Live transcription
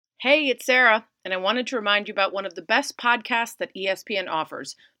Hey, it's Sarah, and I wanted to remind you about one of the best podcasts that ESPN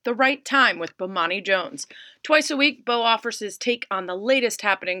offers, The Right Time with Bomani Jones. Twice a week, Bo offers his take on the latest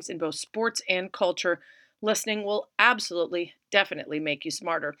happenings in both sports and culture. Listening will absolutely, definitely make you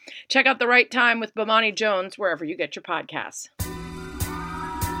smarter. Check out The Right Time with Bomani Jones wherever you get your podcasts.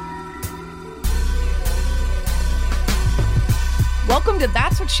 Welcome to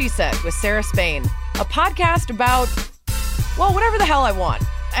That's What She Said with Sarah Spain, a podcast about, well, whatever the hell I want.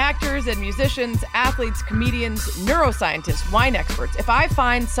 Actors and musicians, athletes, comedians, neuroscientists, wine experts. If I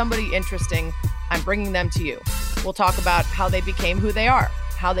find somebody interesting, I'm bringing them to you. We'll talk about how they became who they are,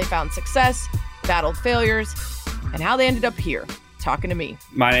 how they found success, battled failures, and how they ended up here, talking to me.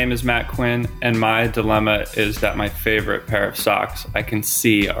 My name is Matt Quinn, and my dilemma is that my favorite pair of socks I can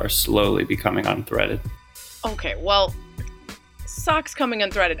see are slowly becoming unthreaded. Okay, well, socks coming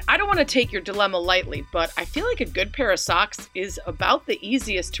unthreaded. I don't want to take your dilemma lightly, but I feel like a good pair of socks is about the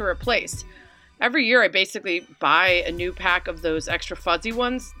easiest to replace. Every year I basically buy a new pack of those extra fuzzy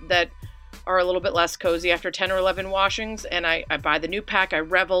ones that are a little bit less cozy after 10 or 11 washings, and I buy the new pack. I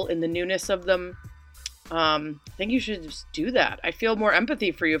revel in the newness of them. I think you should just do that. I feel more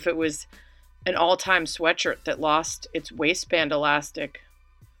empathy for you if it was an all-time sweatshirt that lost its waistband elastic,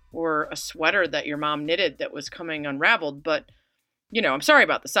 or a sweater that your mom knitted that was coming unraveled, but you know, I'm sorry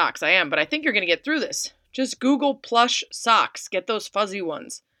about the socks, but I think you're going to get through this. Just Google plush socks. Get those fuzzy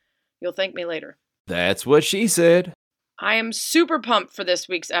ones. You'll thank me later. That's what she said. I am super pumped for this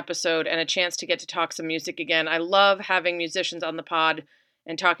week's episode and a chance to get to talk some music again. I love having musicians on the pod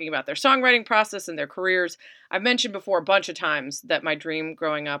and talking about their songwriting process and their careers. I've mentioned before a bunch of times that my dream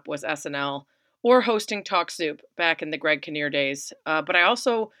growing up was SNL or hosting Talk Soup back in the Greg Kinnear days. But I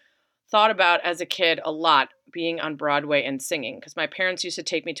also thought about as a kid a lot being on Broadway and singing, because my parents used to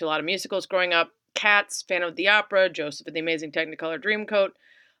take me to a lot of musicals growing up. Cats, Phantom of the Opera, Joseph and the Amazing Technicolor Dreamcoat.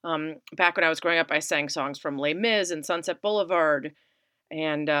 Back when I was growing up, I sang songs from Les Mis and Sunset Boulevard.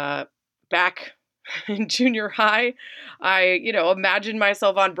 And back in junior high, I, imagined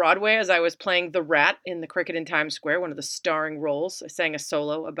myself on Broadway as I was playing the rat in The Cricket in Times Square, one of the starring roles. I sang a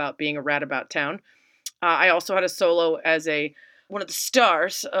solo about being a rat about town. I also had a solo as one of the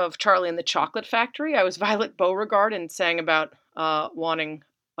stars of Charlie and the Chocolate Factory. I was Violet Beauregard and sang about wanting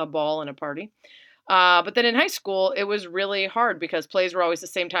a ball and a party. But then in high school, it was really hard because plays were always the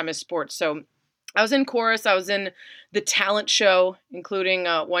same time as sports. So I was in chorus. I was in the talent show, including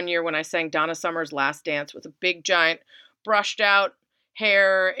one year when I sang Donna Summer's Last Dance with a big, giant, brushed out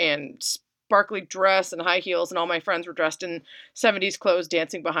hair and sparkly dress and high heels. And all my friends were dressed in 70s clothes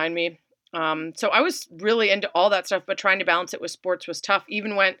dancing behind me. So I was really into all that stuff, but trying to balance it with sports was tough.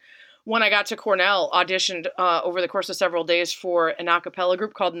 Even when I got to Cornell, auditioned over the course of several days for an a cappella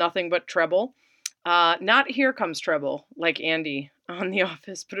group called Nothing But Treble. Not Here Comes Treble, like Andy on The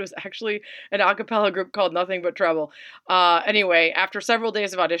Office, but it was actually an a cappella group called Nothing But Treble. Anyway, after several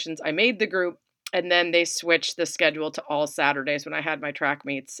days of auditions, I made the group, and then they switched the schedule to all Saturdays when I had my track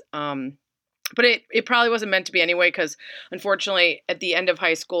meets. But it probably wasn't meant to be anyway, because unfortunately at the end of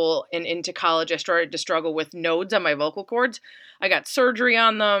high school and into college, I started to struggle with nodes on my vocal cords. I got surgery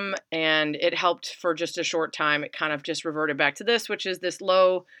on them, and it helped for just a short time. It kind of just reverted back to this, which is this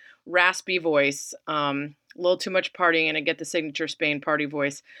low, raspy voice, a little too much partying, and I get the signature Spain party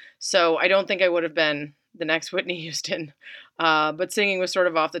voice. So I don't think I would have been the next Whitney Houston. But singing was sort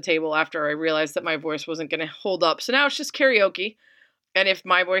of off the table after I realized that my voice wasn't going to hold up. So now it's just karaoke. And if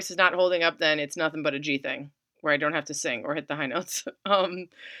my voice is not holding up, then it's nothing but a G thing where I don't have to sing or hit the high notes.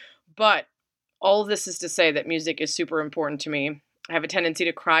 But all of this is to say that music is super important to me. I have a tendency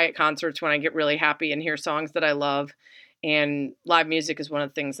to cry at concerts when I get really happy and hear songs that I love. And live music is one of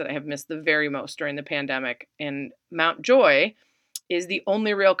the things that I have missed the very most during the pandemic. And Mount Joy is the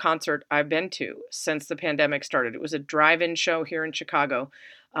only real concert I've been to since the pandemic started. It was a drive-in show here in Chicago.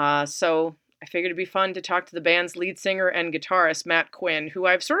 So I figured it'd be fun to talk to the band's lead singer and guitarist, Matt Quinn, who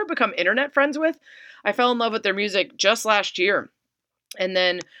I've sort of become internet friends with. I fell in love with their music just last year. And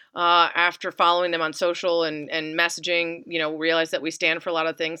then after following them on social and messaging, realized that we stand for a lot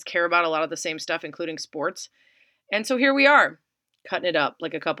of things, care about a lot of the same stuff, including sports. And so here we are, cutting it up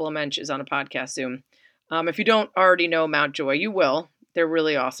like a couple of menches on a podcast Zoom. If you don't already know Mount Joy, you will. They're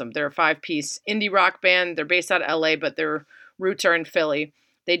really awesome. They're a 5-piece indie rock band. They're based out of LA, but their roots are in Philly.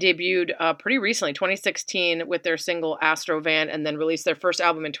 They debuted pretty recently, 2016, with their single Astrovan, and then released their first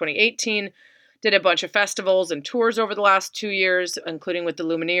album in 2018. Did a bunch of festivals and tours over the last 2 years, including with the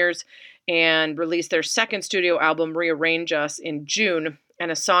Lumineers, and released their second studio album, Rearrange Us, in June. And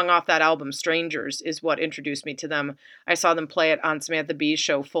a song off that album, Strangers, is what introduced me to them. I saw them play it on Samantha Bee's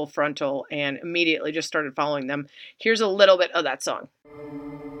show, Full Frontal, and immediately just started following them. Here's a little bit of that song.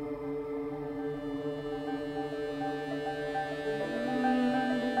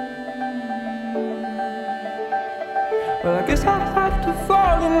 Well, I guess I'll have to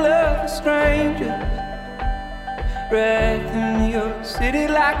fall in love with strangers rather than your city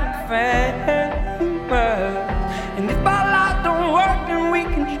like I'm famous. And if our lives don't work, then we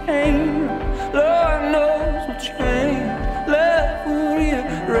can change. Lord knows we'll change. Love will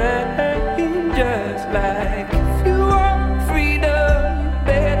rearrange just like if you want freedom, you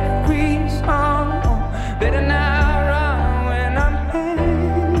better free some. Better not run when I'm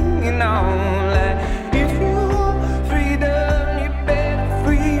hanging on. Like if you want freedom, you better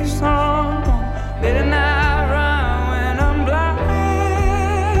free some. Better not run when I'm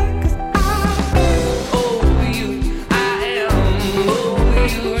blind. 'Cause I'm over you, I am over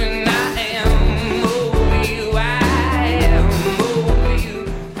you, and I am over you, I am over you.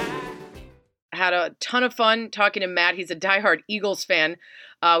 Had a ton of fun talking to Matt. He's a diehard Eagles fan.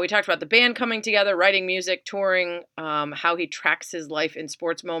 We talked about the band coming together, writing music, touring, how he tracks his life in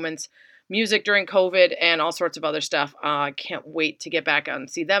sports moments, music during COVID, and all sorts of other stuff. I can't wait to get back out and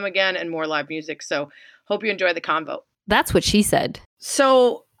see them again and more live music. So hope you enjoy the convo. That's what she said.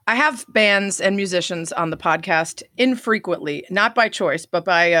 So I have bands and musicians on the podcast infrequently, not by choice, but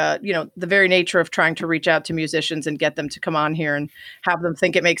by, the very nature of trying to reach out to musicians and get them to come on here and have them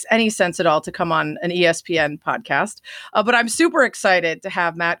think it makes any sense at all to come on an ESPN podcast. But I'm super excited to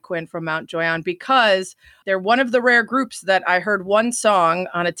have Matt Quinn from Mountjoy on because they're one of the rare groups that I heard one song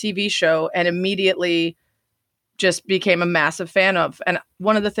on a TV show and immediately just became a massive fan of. And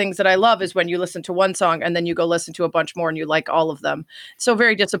one of the things that I love is when you listen to one song and then you go listen to a bunch more and you like all of them. So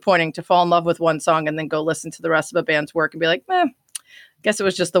very disappointing to fall in love with one song and then go listen to the rest of a band's work and be like, guess it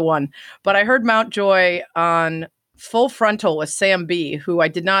was just the one. But I heard Mountjoy on Full Frontal with Sam B, who I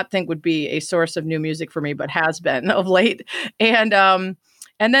did not think would be a source of new music for me, but has been of late. And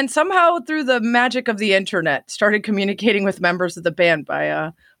then somehow through the magic of the internet, started communicating with members of the band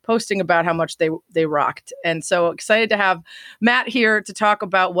by posting about how much they rocked. And so excited to have Matt here to talk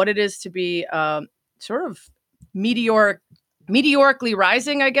about what it is to be sort of meteorically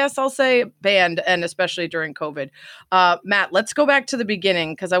rising, I guess I'll say, band, and especially during COVID. Matt, let's go back to the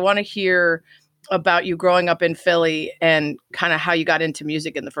beginning because I want to hear about you growing up in Philly and kind of how you got into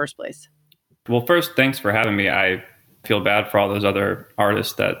music in the first place. Well, first, thanks for having me. I feel bad for all those other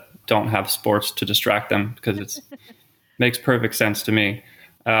artists that don't have sports to distract them because it makes perfect sense to me.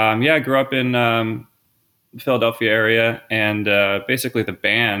 I grew up in Philadelphia area, and basically the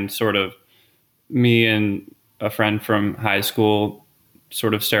band, sort of me and a friend from high school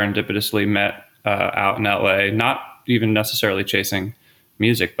sort of serendipitously met out in LA, not even necessarily chasing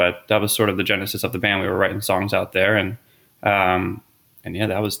music, but that was sort of the genesis of the band. We were writing songs out there, and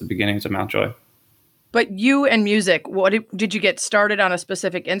that was the beginnings of Mountjoy. But you and music, did you get started on a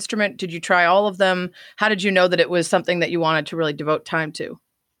specific instrument? Did you try all of them? How did you know that it was something that you wanted to really devote time to?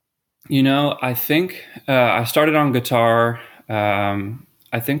 I think I started on guitar.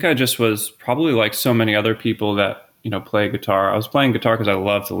 I think I just was probably like so many other people that, play guitar. I was playing guitar because I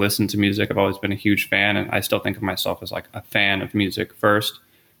love to listen to music. I've always been a huge fan, and I still think of myself as like a fan of music first.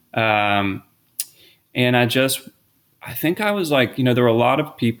 And I think I was like, there were a lot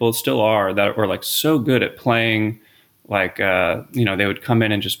of people, still are, that were like so good at playing, like, they would come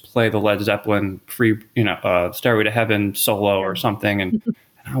in and just play the Led Zeppelin Stairway to Heaven solo or something. And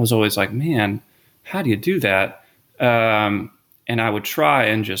I was always like, man, how do you do that? And I would try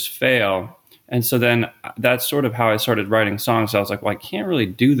and just fail. And so then that's sort of how I started writing songs. I was like, well, I can't really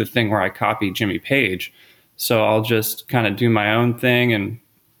do the thing where I copy Jimmy Page. So I'll just kind of do my own thing. And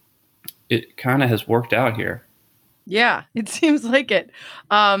it kind of has worked out here. Yeah, it seems like it.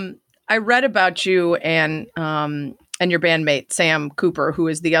 I read about you and your bandmate, Sam Cooper, who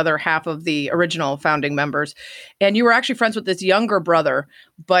is the other half of the original founding members. And you were actually friends with this younger brother,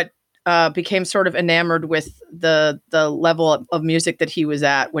 but became sort of enamored with the level of music that he was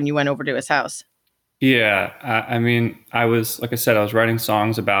at when you went over to his house. Yeah. I was, like I said, I was writing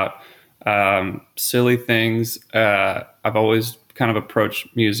songs about silly things. I've always kind of approached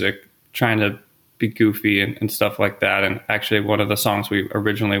music trying to be goofy and stuff like that. And actually one of the songs we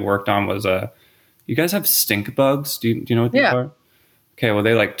originally worked on was you guys have stink bugs? Do you know what these are? Okay, well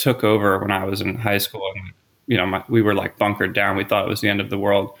they like took over when I was in high school, and we were like bunkered down. We thought it was the end of the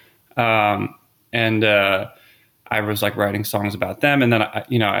world. I was like writing songs about them, and then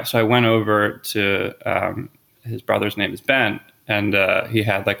so I went over to his brother's name is Ben, and he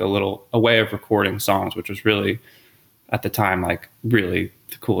had like a way of recording songs, which was really, at the time, like really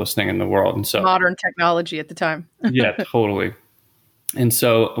the coolest thing in the world. And so modern technology at the time. Yeah, totally. And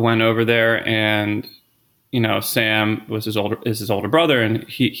so I went over there, and Sam was his older brother, and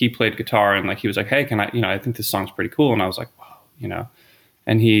he played guitar, and like he was like, hey, can I think this song's pretty cool. And I was like, wow,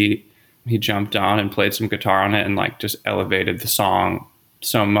 and he he jumped on and played some guitar on it and like just elevated the song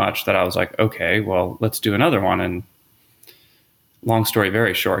so much that I was like, okay, well, let's do another one. And long story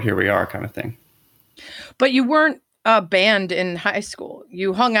very short, here we are, kind of thing. But you weren't a band in high school.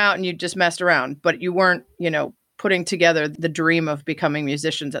 You hung out and you just messed around, but you weren't, putting together the dream of becoming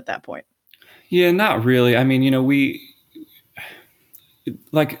musicians at that point. Yeah, not really. I mean,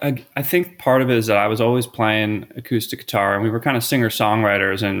 I think part of it is that I was always playing acoustic guitar, and we were kind of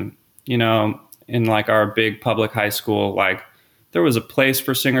singer-songwriters. And, in like our big public high school, like there was a place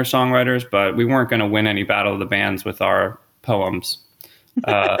for singer-songwriters, but we weren't going to win any battle of the bands with our poems.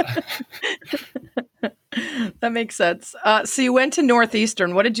 That makes sense. So you went to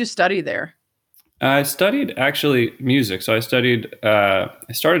Northeastern. What did you study there? I studied actually music. So I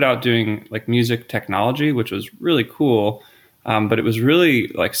started out doing like music technology, which was really cool. But it was really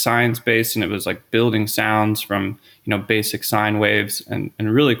like science based, and it was like building sounds from, basic sine waves and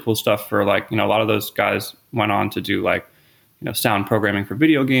really cool stuff for like, a lot of those guys went on to do like, sound programming for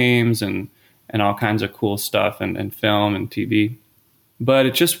video games and all kinds of cool stuff and film and TV. But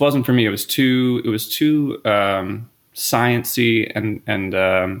it just wasn't for me. It was too sciencey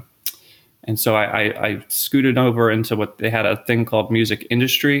and so I scooted over into what they had, a thing called music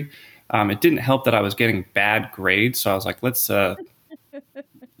industry. It didn't help that I was getting bad grades, so I was like, let's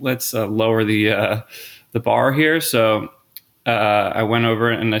lower the bar here. So I went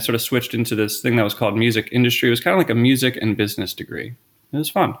over and I sort of switched into this thing that was called music industry. It was kind of like a music and business degree. It was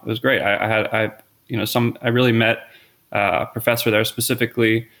fun. It was great. I really met a professor there,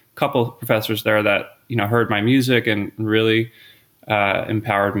 specifically a couple of professors there that heard my music and really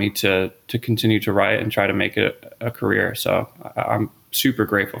empowered me to continue to write and try to make it a career. So I'm super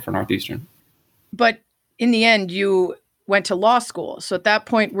grateful for Northeastern. But in the end, you went to law school. So at that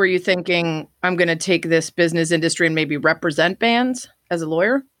point, were you thinking, I'm going to take this business industry and maybe represent bands as a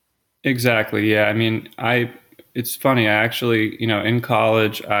lawyer? Exactly. Yeah. I mean, it's funny. I actually, in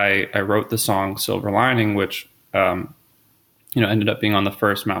college, I wrote the song Silver Lining, which, ended up being on the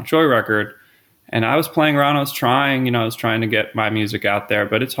first Mount Joy record. And I was playing around. I was trying to get my music out there,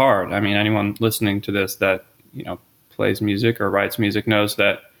 but it's hard. I mean, anyone listening to this that, plays music or writes music knows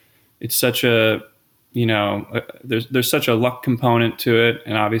that it's such a, there's such a luck component to it.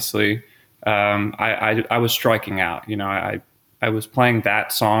 And obviously, I was striking out. I was playing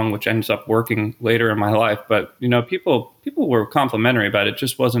that song, which ends up working later in my life. But people were complimentary, but it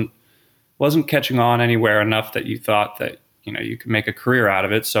just wasn't catching on anywhere enough that you thought that you could make a career out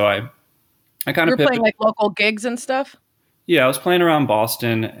of it. So I kind of playing like local gigs and stuff. Yeah, I was playing around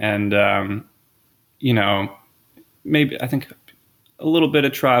Boston, and maybe I think a little bit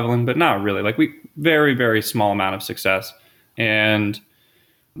of traveling, but not really. Like very, very small amount of success. And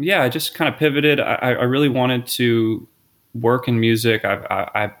yeah, I just kind of pivoted. I really wanted to work in music.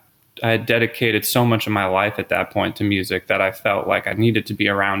 I had dedicated so much of my life at that point to music that I felt like I needed to be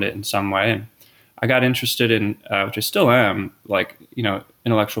around it in some way. And I got interested in, which I still am, like,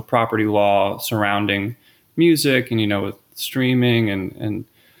 intellectual property law surrounding music and, with streaming and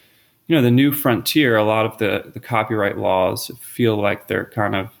the new frontier. A lot of the copyright laws feel like they're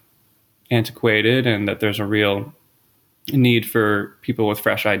kind of antiquated and that there's a real need for people with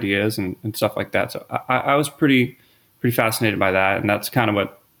fresh ideas and stuff like that. So I was pretty fascinated by that. And that's kind of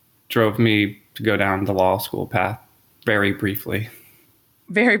what drove me to go down the law school path very briefly.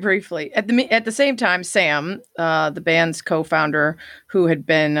 Very briefly. At the same time, Sam, the band's co-founder, who had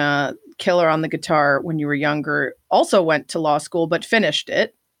been killer on the guitar when you were younger, also went to law school, but finished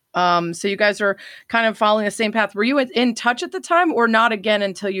it. So you guys are kind of following the same path. Were you in touch at the time or not again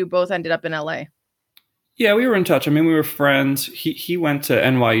until you both ended up in LA? Yeah, we were in touch. I mean, we were friends. He went to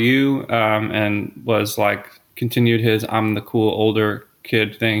NYU and was like, continued his I'm the cool older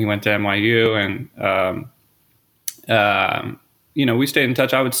kid thing. He went to NYU and, we stayed in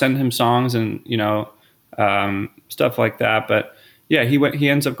touch. I would send him songs and, stuff like that. But yeah, he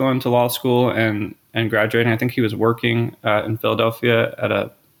ends up going to law school and graduating. I think he was working in Philadelphia at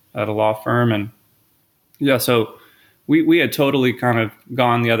a law firm. And yeah, so we had totally kind of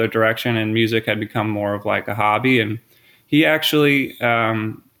gone the other direction, and music had become more of like a hobby. And he actually,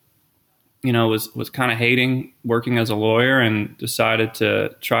 was kind of hating working as a lawyer and decided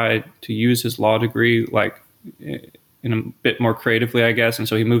to try to use his law degree like in a bit more creatively, I guess. And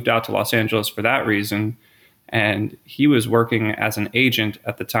so he moved out to Los Angeles for that reason. And he was working as an agent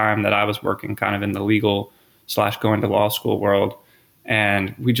at the time that I was working kind of in the legal / going to law school world.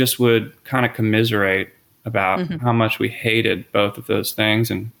 And we just would kind of commiserate about how much we hated both of those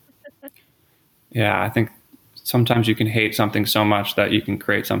things. And yeah, I think sometimes you can hate something so much that you can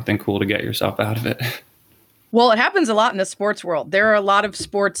create something cool to get yourself out of it. Well, it happens a lot in the sports world. There are a lot of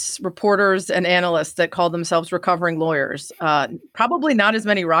sports reporters and analysts that call themselves recovering lawyers. Probably not as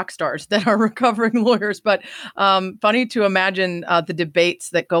many rock stars that are recovering lawyers, but funny to imagine the debates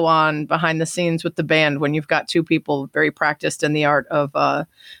that go on behind the scenes with the band when you've got two people very practiced in the art of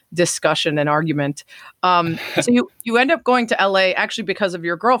discussion and argument. So you end up going to LA actually because of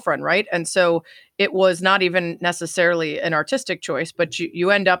your girlfriend, right? And so it was not even necessarily an artistic choice, but you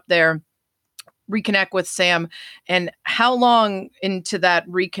end up there, reconnect with Sam. And how long into that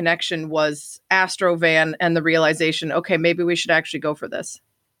reconnection was Astrovan and the realization, okay, maybe we should actually go for this?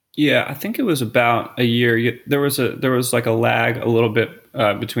 Yeah, I think it was about a year. There was like a lag a little bit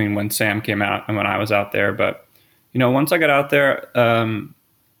between when Sam came out and when I was out there. But once I got out there,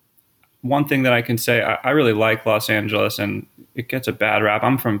 one thing that I can say, I really like Los Angeles, and it gets a bad rap.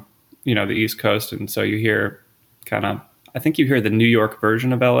 I'm from the East Coast, and so you hear I think you hear the New York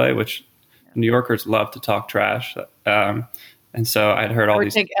version of LA, which New Yorkers love to talk trash. And so I'd heard all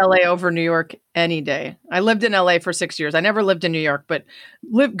these. I would take LA over New York any day. I lived in LA for 6 years. I never lived in New York, but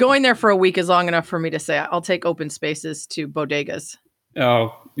going there for a week is long enough for me to say I'll take open spaces to bodegas.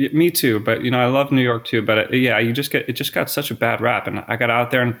 Oh, me too. But I love New York too. But it just got such a bad rap, and I got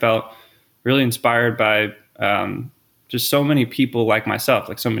out there and felt really inspired by just so many people like myself,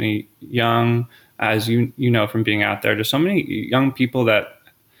 like so many young, as you know from being out there, just so many young people that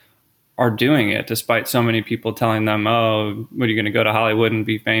are doing it despite so many people telling them, oh, what are you going to go to Hollywood and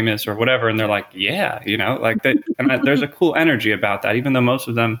be famous or whatever? And they're like, yeah, like that. And there's a cool energy about that, even though most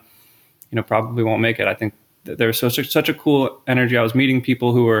of them, probably won't make it. I think that there's such a cool energy. I was meeting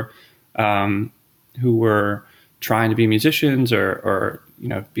people who were trying to be musicians or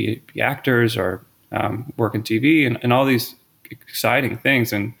be actors or work in TV and all these exciting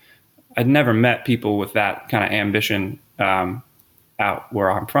things. And I'd never met people with that kind of ambition out where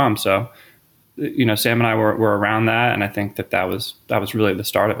I'm from. So, Sam and I were around that. And I think that was really the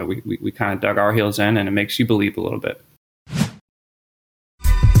start of it. We kind of dug our heels in, and it makes you believe a little bit.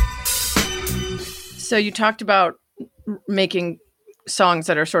 So you talked about making songs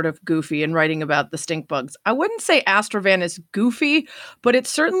that are sort of goofy and writing about the stink bugs. I wouldn't say Astrovan is goofy, but it's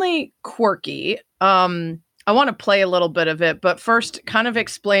certainly quirky. I want to play a little bit of it, but first kind of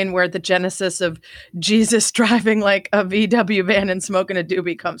explain where the genesis of Jesus driving like a VW van and smoking a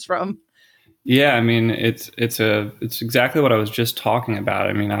doobie comes from. Yeah, I mean, it's exactly what I was just talking about.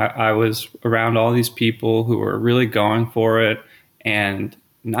 I mean, I was around all these people who were really going for it and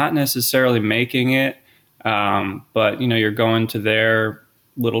not necessarily making it. But you're going to their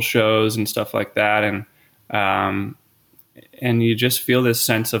little shows and stuff like that. And you just feel this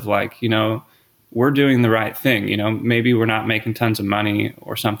sense of like, we're doing the right thing. Maybe we're not making tons of money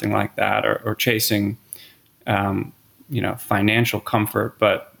or something like that, or chasing, financial comfort,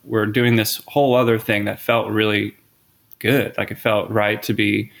 but we're doing this whole other thing that felt really good. Like it felt right to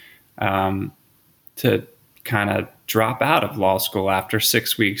be, to kind of drop out of law school after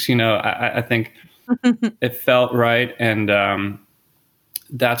 6 weeks. I think it felt right. And,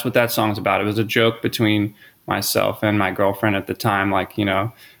 that's what that song's about. It was a joke between myself and my girlfriend at the time. Like,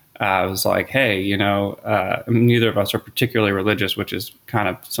 I was like, hey, neither of us are particularly religious, which is kind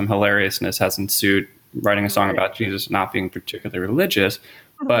of some hilariousness has ensued writing a song about Jesus not being particularly religious.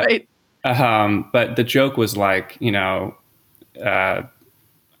 But, right. But the joke was like, I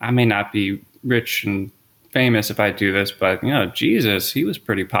may not be rich and famous if I do this, but Jesus, he was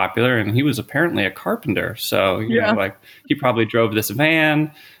pretty popular and he was apparently a carpenter. So, you know, like he probably drove this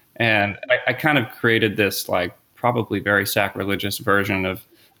van, and I kind of created this like probably very sacrilegious version of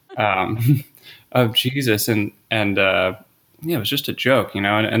Jesus. And it was just a joke,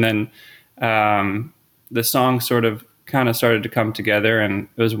 and then the song sort of kind of started to come together, and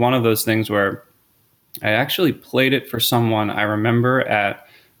it was one of those things where I actually played it for someone. I remember at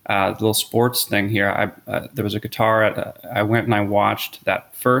the little sports thing here, there was a guitar. I went and I watched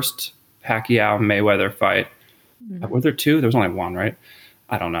that first Pacquiao Mayweather fight. Were there two? There was only one, right?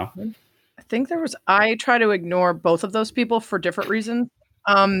 I don't know. I think there was. I try to ignore both of those people for different reasons.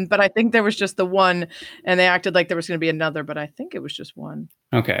 But I think there was just the one, and they acted like there was going to be another, but I think it was just one.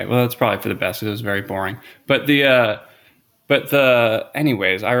 Okay. Well, that's probably for the best. It was very boring. But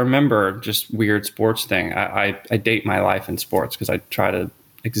anyways, I remember just weird sports thing. I date my life in sports because I try to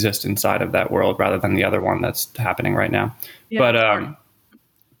exist inside of that world rather than the other one that's happening right now. Yeah,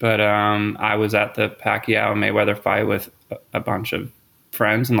 but I was at the Pacquiao Mayweather fight with a bunch of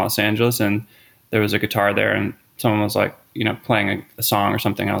friends in Los Angeles, and there was a guitar there, and someone was like, playing a song or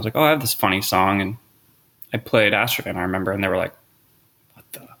something. And I was like, oh, I have this funny song. And I played Astrovan, I remember. And they were like, what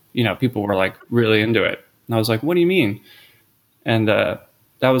the, people were like really into it. And I was like, what do you mean? And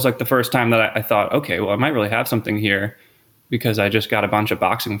that was like the first time that I thought, okay, well, I might really have something here, because I just got a bunch of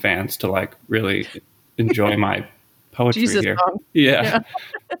boxing fans to like really enjoy my poetry Jesus here. song. Yeah.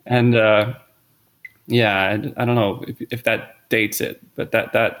 And yeah, I don't know if that dates it, but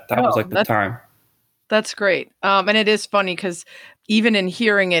that was like the time. That's great. And it is funny because even in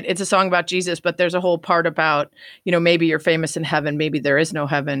hearing it, it's a song about Jesus, but there's a whole part about, maybe you're famous in heaven, maybe there is no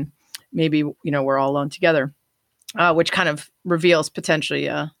heaven, maybe, we're all alone together, which kind of reveals potentially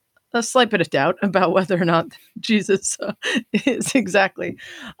a slight bit of doubt about whether or not Jesus is exactly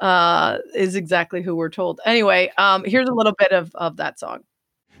who we're told. Anyway, here's a little bit of that song.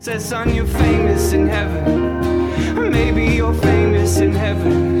 Says, son, you're famous in heaven. Maybe you're famous in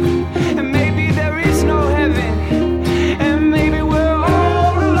heaven. And maybe there is no heaven. And maybe we're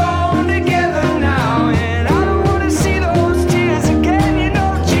all alone together now. And I don't want to see those tears again.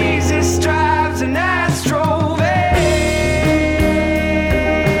 Jesus drives an Astro van.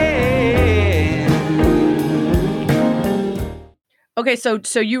 Okay, so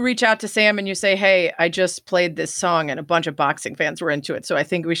you reach out to Sam and you say, hey, I just played this song and a bunch of boxing fans were into it, so I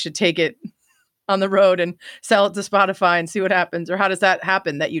think we should take it on the road and sell it to Spotify and see what happens. Or how does that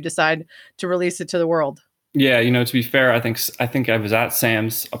happen that you decide to release it to the world? Yeah, to be fair, I think I was at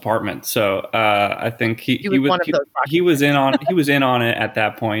Sam's apartment, so I think he was in on it at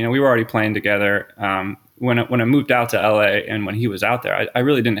that point. We were already playing together when I moved out to LA, and when he was out there, I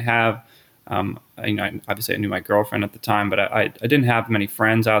really didn't have. Obviously I knew my girlfriend at the time, but I didn't have many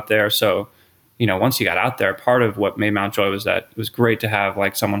friends out there. So, once you got out there, part of what made Mountjoy was that it was great to have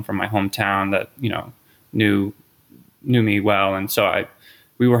like someone from my hometown that, knew me well. And so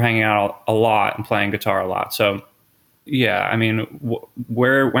we were hanging out a lot and playing guitar a lot. So yeah, I mean,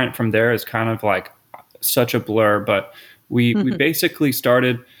 where it went from there is kind of like such a blur, but we basically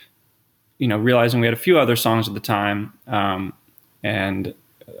started, realizing we had a few other songs at the time. And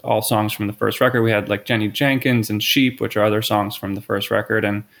all songs from the first record. We had like Jenny Jenkins and Sheep, which are other songs from the first record.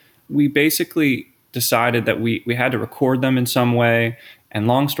 And we basically decided that we had to record them in some way. And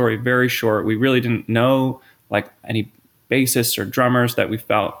long story very short, we really didn't know like any bassists or drummers that we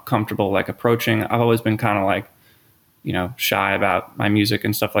felt comfortable like approaching. I've always been kind of like, shy about my music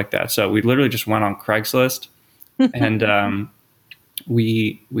and stuff like that. So we literally just went on Craigslist and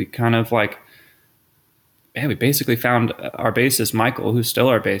we kind of like, we basically found our bassist, Michael, who's still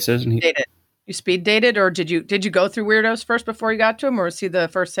our bassist. And you speed dated, or did you go through Weirdos first before you got to him, or was he the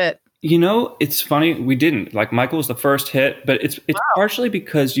first hit? It's funny. We didn't. Like, Michael was the first hit, but it's partially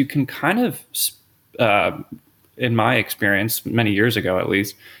because you can kind of, in my experience, many years ago at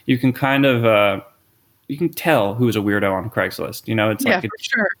least, you can kind of, you can tell who is a weirdo on Craigslist. It's like,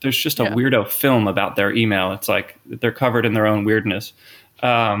 sure. There's just a weirdo film about their email. It's like they're covered in their own weirdness.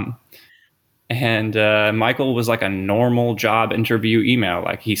 And Michael was like a normal job interview email.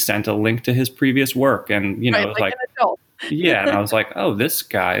 Like, he sent a link to his previous work, and it was like an adult. yeah. And I was like, oh, this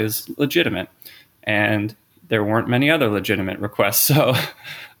guy is legitimate. And there weren't many other legitimate requests. So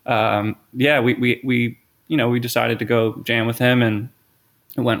we decided to go jam with him, and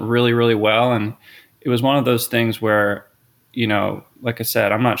it went really, really well. And it was one of those things where, like I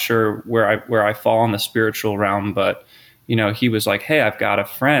said, I'm not sure where I fall in the spiritual realm, but he was like, hey, I've got a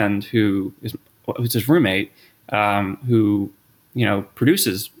friend who's his roommate, who,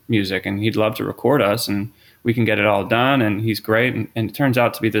 produces music, and he'd love to record us, and we can get it all done. And he's great. And it turns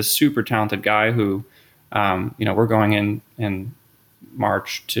out to be this super talented guy who, we're going in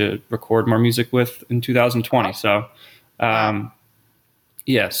March to record more music with in 2020. So,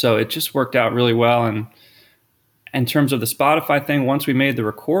 so it just worked out really well. And in terms of the Spotify thing, once we made the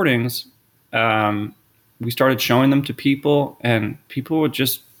recordings, we started showing them to people, and people would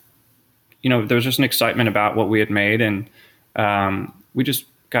just, there was just an excitement about what we had made. And we just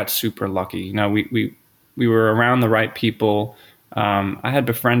got super lucky. We were around the right people. I had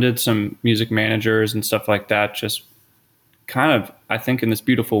befriended some music managers and stuff like that, just kind of, I think, in this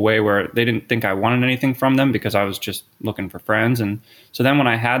beautiful way where they didn't think I wanted anything from them because I was just looking for friends. And so then when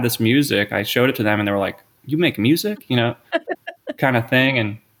I had this music, I showed it to them, and they were like, you make music, kind of thing.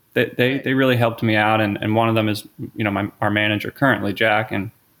 And they really helped me out. And one of them is, our manager currently, Jack.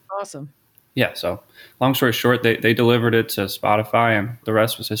 And awesome. Yeah. So long story short, they delivered it to Spotify, and the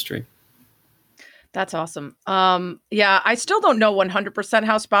rest was history. That's awesome. I still don't know 100%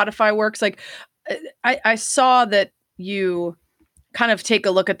 how Spotify works. Like, I saw that you kind of take a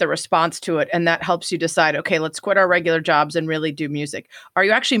look at the response to it, and that helps you decide, okay, let's quit our regular jobs and really do music. Are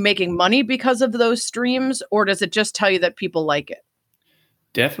you actually making money because of those streams, or does it just tell you that people like it?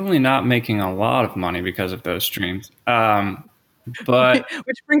 Definitely not making a lot of money because of those streams. But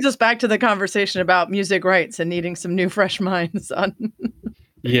which brings us back to the conversation about music rights and needing some new fresh minds on.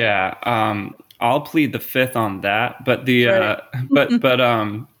 Yeah, I'll plead the fifth on that, but Right.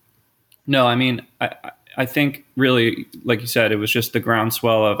 no, I mean, I think really, like you said, it was just the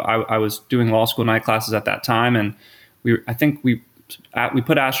groundswell of I was doing law school night classes at that time, and I think we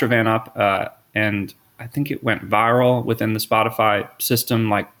put Astrovan up, and I think it went viral within the Spotify system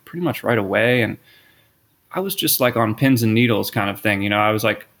like pretty much right away, and I was just like on pins and needles kind of thing, you know. I was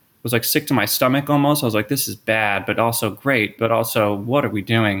like sick to my stomach almost. I was like, this is bad, but also great, but also what are we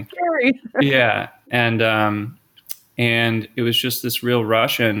doing? Scary. Yeah, and it was just this real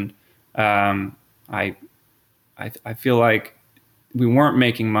rush, and I feel like we weren't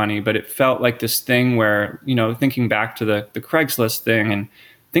making money, but it felt like this thing where, you know, thinking back to the Craigslist thing, and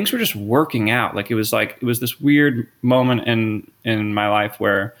things were just working out. Like it was this weird moment in my life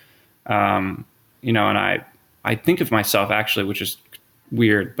where, you know, and I think of myself actually, which is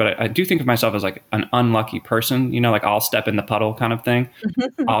weird, but I do think of myself as like an unlucky person, you know, like I'll step in the puddle kind of thing.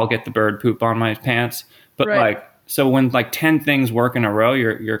 I'll get the bird poop on my pants. But Right. like, so when like 10 things work in a row,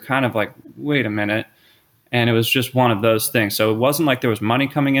 you're kind of like, wait a minute. And it was just one of those things. So it wasn't like there was money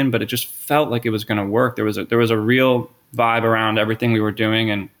coming in, but it just felt like it was going to work. There was a real vibe around everything we were doing.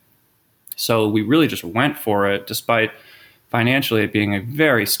 And so we really just went for it, despite financially it being a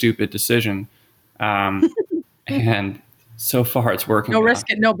very stupid decision. And so far it's working. No out. risk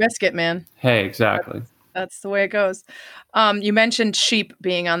it, no biscuit, man. Hey, exactly. That's the way it goes. You mentioned Sheep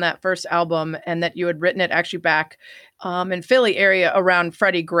being on that first album and that you had written it actually back in Philly area around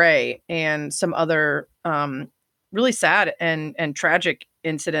Freddie Gray and some other really sad and tragic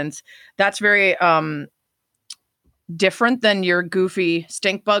incidents. That's very different than your goofy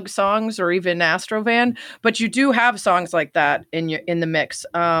Stink Bug songs or even Astrovan, but you do have songs like that in the mix.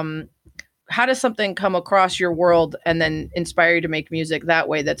 How does something come across your world and then inspire you to make music that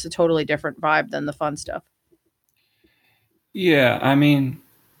way? That's a totally different vibe than the fun stuff. Yeah, I mean,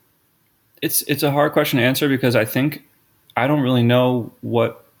 it's a hard question to answer because I think I don't really know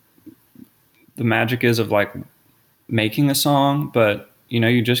what the magic is of like making a song, but you know,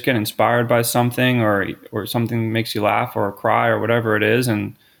 you just get inspired by something, or something makes you laugh or cry or whatever it is,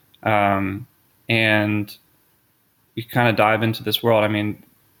 and you kind of dive into this world. I mean,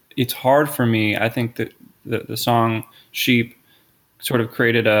 it's hard for me. I think that the song Sheep sort of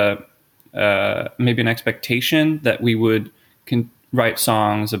created maybe an expectation that we would write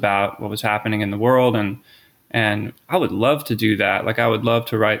songs about what was happening in the world, and I would love to do that. Like I would love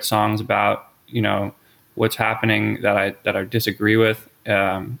to write songs about, you know, what's happening that I disagree with,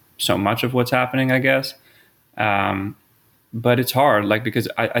 so much of what's happening, I guess. But it's hard, like, because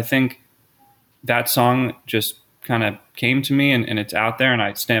I think that song just kind of came to me, and it's out there, and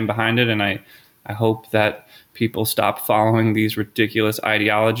I stand behind it, and I hope that people stop following these ridiculous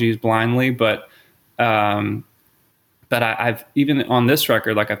ideologies blindly. But I've even on this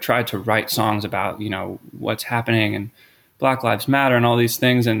record, like I've tried to write songs about, you know, what's happening and Black Lives Matter and all these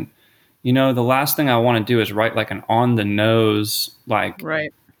things. And, you know, the last thing I want to do is write like an on the nose, like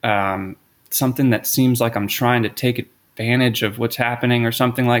Right. Something that seems like I'm trying to take advantage of what's happening or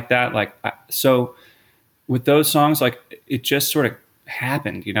something like that. Like, so with those songs, like it just sort of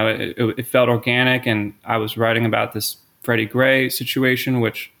happened, you know, it felt organic. And I was writing about this Freddie Gray situation,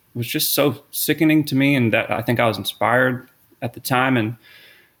 which was just so sickening to me, and that I think I was inspired at the time. And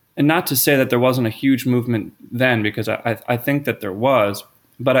not to say that there wasn't a huge movement then, because I think that there was,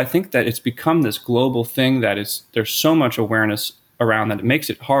 but I think that it's become this global thing that there's so much awareness around that it makes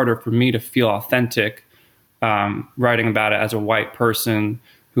it harder for me to feel authentic writing about it as a white person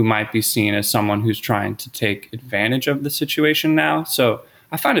who might be seen as someone who's trying to take advantage of the situation now. So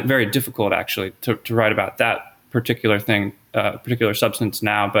I find it very difficult actually to write about that particular thing, particular substance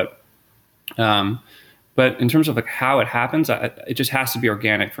now. But in terms of like how it happens, it just has to be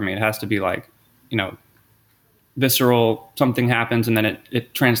organic for me. It has to be like, you know, visceral. Something happens and then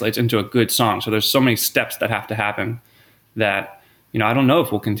it translates into a good song. So there's so many steps that have to happen that, you know, I don't know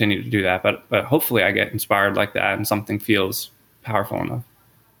if we'll continue to do that, but hopefully I get inspired like that and something feels powerful enough.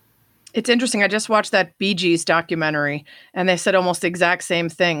 It's interesting. I just watched that Bee Gees documentary and they said almost the exact same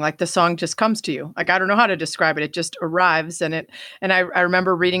thing. Like the song just comes to you. Like, I don't know how to describe it. It just arrives. And I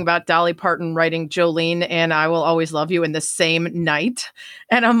remember reading about Dolly Parton writing Jolene and I Will Always Love You in the same night.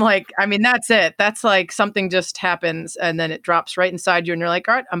 And I'm like, I mean, that's it. That's like something just happens and then it drops right inside you and you're like,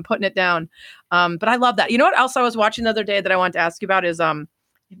 all right, I'm putting it down. But I love that. You know what else I was watching the other day that I wanted to ask you about is, do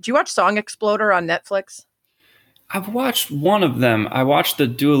you watch Song Exploder on Netflix? I've watched one of them. I watched the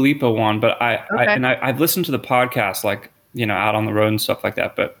Dua Lipa one, but I've listened to the podcast, like, you know, out on the road and stuff like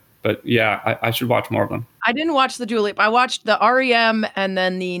that. But But yeah, I should watch more of them. I didn't watch the Dua Lipa. I watched the REM and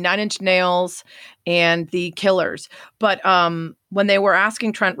then the Nine Inch Nails and the Killers. But when they were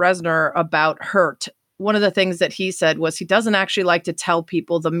asking Trent Reznor about Hurt, one of the things that he said was he doesn't actually like to tell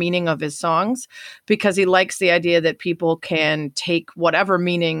people the meaning of his songs because he likes the idea that people can take whatever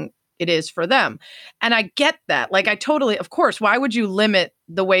meaning it is for them. And I get that. Like, I totally, of course, why would you limit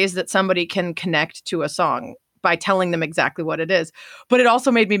the ways that somebody can connect to a song by telling them exactly what it is? But it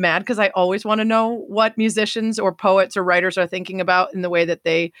also made me mad because I always want to know what musicians or poets or writers are thinking about in the way that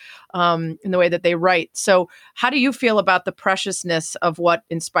they write. So how do you feel about the preciousness of what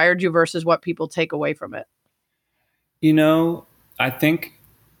inspired you versus what people take away from it? You know, I think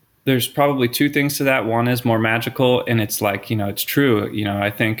there's probably two things to that. One is more magical, and it's like, it's true. I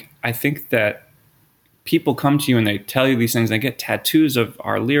think that people come to you and they tell you these things, they get tattoos of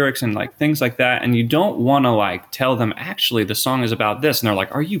our lyrics and like things like that. And you don't want to like tell them, actually, the song is about this. And they're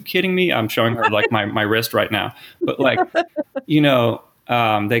like, are you kidding me? I'm showing her like my wrist right now. But like,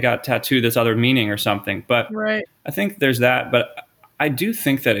 they got tattooed this other meaning or something. But right. I think there's that. But I do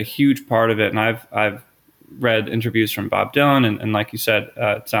think that a huge part of it, and I've read interviews from Bob Dylan, and like you said,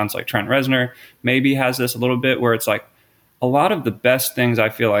 it sounds like Trent Reznor maybe has this a little bit where it's like a lot of the best things I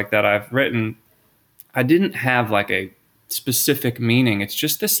feel like that I've written, I didn't have like a specific meaning. It's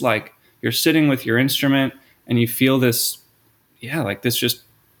just this, like, you're sitting with your instrument and you feel this, like this just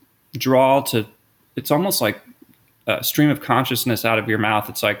draw to, it's almost like a stream of consciousness out of your mouth.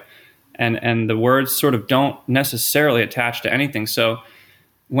 It's like, and the words sort of don't necessarily attach to anything. So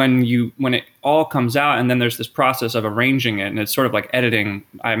when it all comes out, and then there's this process of arranging it, and it's sort of like editing.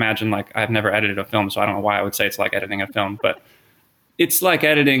 I imagine, like, I've never edited a film, so I don't know why I would say it's like editing a film, but it's like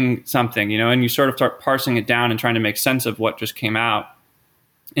editing something, and you sort of start parsing it down and trying to make sense of what just came out.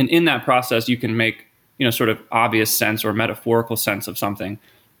 And in that process, you can make, sort of obvious sense or metaphorical sense of something.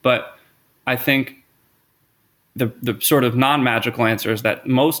 But I think the sort of non-magical answer is that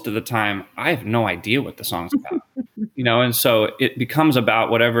most of the time, I have no idea what the song's about, and so it becomes about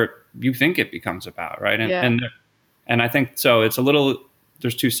whatever you think it becomes about, right? And I think so. It's a little,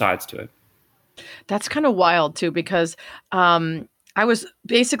 there's two sides to it. That's kind of wild too, because I was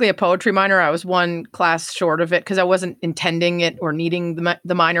basically a poetry minor. I was one class short of it because I wasn't intending it or needing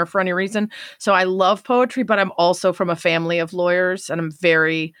the minor for any reason. So I love poetry, but I'm also from a family of lawyers, and I'm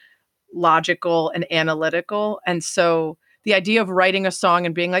very logical and analytical. And so the idea of writing a song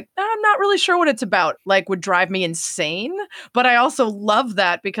and being like, I'm not really sure what it's about, like, would drive me insane. But I also love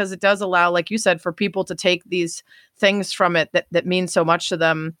that because it does allow, like you said, for people to take these things from it that mean so much to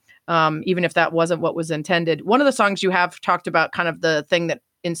them. Even if that wasn't what was intended. One of the songs you have talked about, kind of the thing that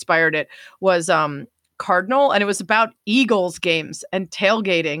inspired it, was Cardinal, and it was about Eagles games and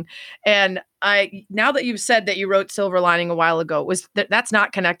tailgating. And now that you've said that you wrote Silver Lining a while ago, that's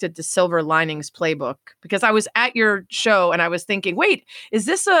not connected to Silver Linings Playbook, because I was at your show and I was thinking, wait, is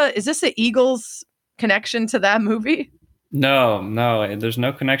this a Eagles connection to that movie? No, there's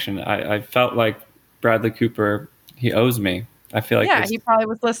no connection. I felt like Bradley Cooper, he owes me. I feel like he probably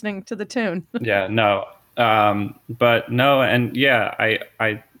was listening to the tune. No, but no, and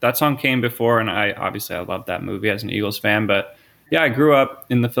I that song came before, and I love that movie as an Eagles fan. But I grew up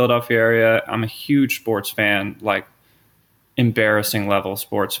in the Philadelphia area. I'm a huge sports fan, like embarrassing level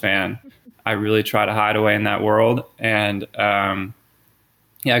sports fan. I really try to hide away in that world, and I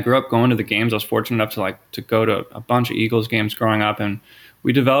grew up going to the games. I was fortunate enough to go to a bunch of Eagles games growing up, and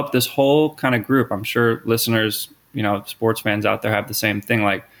we developed this whole kind of group. I'm sure listeners, sports fans out there have the same thing,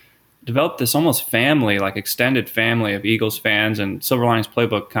 like developed this almost family, like extended family of Eagles fans, and Silver Linings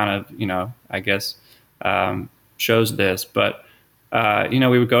Playbook kind of, I guess, shows this. But,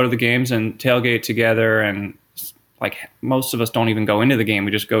 we would go to the games and tailgate together, and like most of us don't even go into the game.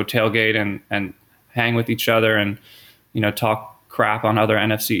 We just go tailgate and hang with each other and, talk crap on other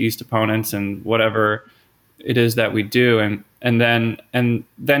NFC East opponents and whatever it is that we do. And then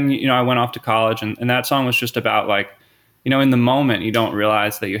I went off to college, and that song was just about, like, in the moment you don't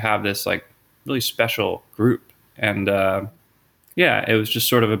realize that you have this like really special group. And it was just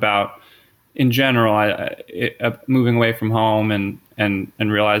sort of about, in general, moving away from home and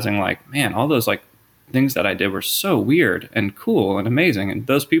realizing, like, man, all those like things that I did were so weird and cool and amazing, and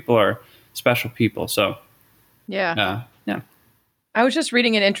those people are special people. So yeah. I was just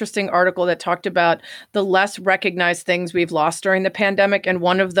reading an interesting article that talked about the less recognized things we've lost during the pandemic. And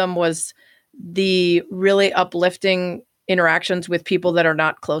one of them was the really uplifting interactions with people that are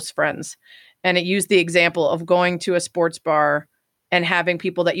not close friends. And it used the example of going to a sports bar and having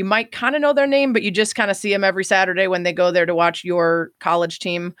people that you might kind of know their name, but you just kind of see them every Saturday when they go there to watch your college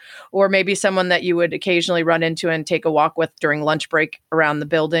team, or maybe someone that you would occasionally run into and take a walk with during lunch break around the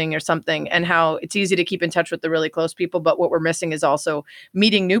building or something, and how it's easy to keep in touch with the really close people. But what we're missing is also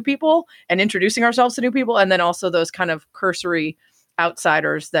meeting new people and introducing ourselves to new people. And then also those kind of cursory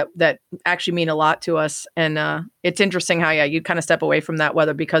outsiders that actually mean a lot to us. And it's interesting how, you kind of step away from that,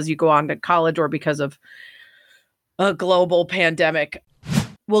 whether because you go on to college or because of a global pandemic.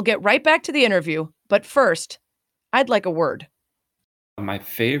 We'll get right back to the interview, but first, I'd like a word. My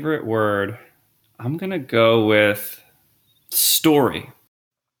favorite word, I'm going to go with story.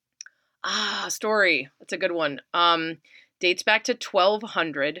 Story. That's a good one. Dates back to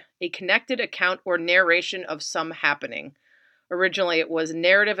 1200, a connected account or narration of some happening. Originally, it was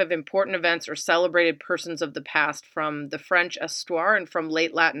narrative of important events or celebrated persons of the past, from the French histoire and from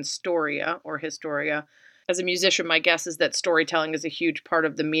late Latin storia or historia. As a musician, my guess is that storytelling is a huge part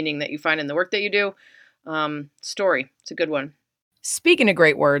of the meaning that you find in the work that you do. Story. It's a good one. Speaking of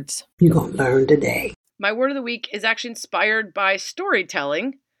great words, you're going to learn today. My word of the week is actually inspired by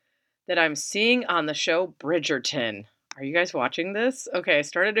storytelling that I'm seeing on the show Bridgerton. Are you guys watching this? Okay, I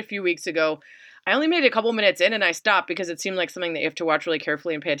started a few weeks ago. I only made a couple minutes in and I stopped because it seemed like something that you have to watch really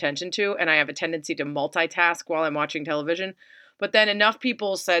carefully and pay attention to. And I have a tendency to multitask while I'm watching television. But then enough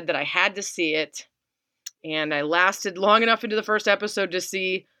people said that I had to see it. And I lasted long enough into the first episode to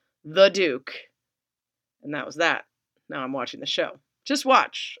see The Duke. And that was that. Now I'm watching the show. Just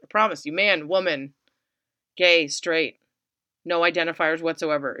watch. I promise you. Man, woman, gay, straight. No identifiers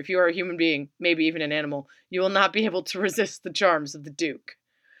whatsoever. If you are a human being, maybe even an animal, you will not be able to resist the charms of the Duke.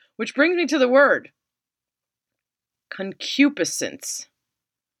 Which brings me to the word. Concupiscence.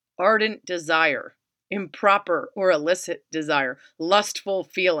 Ardent desire. Improper or illicit desire. Lustful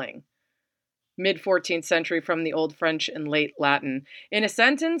feeling. Mid-14th century from the Old French and late Latin. In a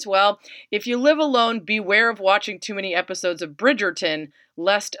sentence, well, if you live alone, beware of watching too many episodes of Bridgerton,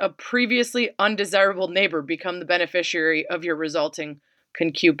 lest a previously undesirable neighbor become the beneficiary of your resulting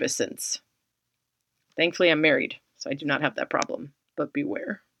concupiscence. Thankfully, I'm married, so I do not have that problem, but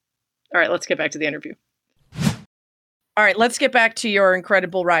beware. All right, let's get back to the interview. All right, let's get back to your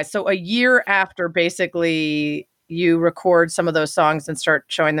incredible rise. So a year after, basically, you record some of those songs and start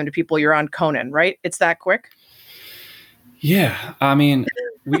showing them to people, you're on Conan, right? It's that quick? Yeah. I mean,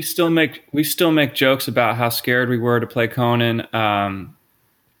 we still make jokes about how scared we were to play Conan.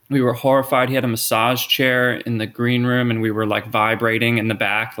 We were horrified. He had a massage chair in the green room and we were like vibrating in the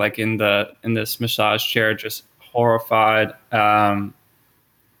back, like in this massage chair, just horrified.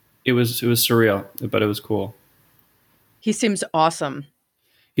 It was surreal, but it was cool. He seems awesome.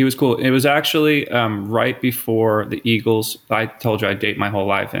 He was cool. It was actually right before the Eagles. I told you I date my whole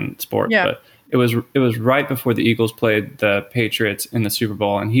life in sports, but it was right before the Eagles played the Patriots in the Super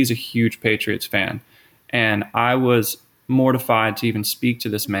Bowl, and he's a huge Patriots fan. And I was mortified to even speak to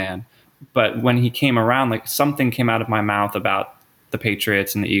this man. But when he came around, like something came out of my mouth about the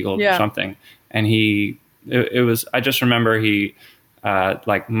Patriots and the Eagles or something. And it was, I just remember he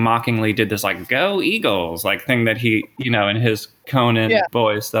like mockingly did this like "Go Eagles" like thing that he, in his Conan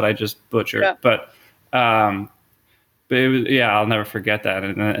voice that I just butchered. But it was, I'll never forget that.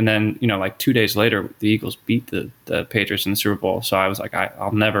 And then, like 2 days later, the Eagles beat the Patriots in the Super Bowl. So I was like,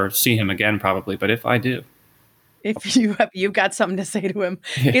 I'll never see him again probably. But if I do. If you've got something to say to him.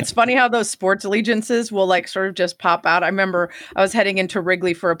 Yeah. It's funny how those sports allegiances will like sort of just pop out. I remember I was heading into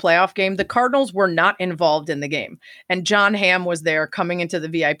Wrigley for a playoff game. The Cardinals were not involved in the game. And John Hamm was there coming into the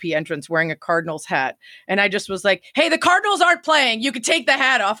VIP entrance wearing a Cardinals hat. And I just was like, hey, the Cardinals aren't playing. You can take the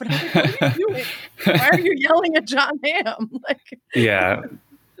hat off. And I was like, what are you doing? Why are you yelling at John Hamm? Like, yeah.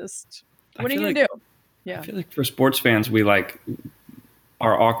 Just, what are you going to do? Yeah. I feel like for sports fans, we like...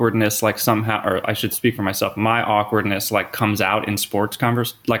 our awkwardness, like somehow, or I should speak for myself, my awkwardness like comes out in sports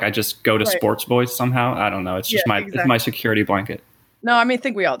like I just go to sports voice somehow. I don't know. It's just it's my security blanket. No, I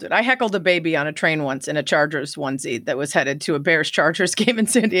think we all did. I heckled a baby on a train once in a Chargers onesie that was headed to a Bears-Chargers game in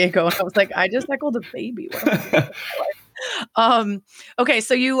San Diego. And I was like, I just heckled a baby. Okay,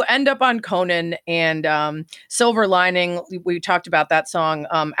 so you end up on Conan and Silver Lining. We talked about that song.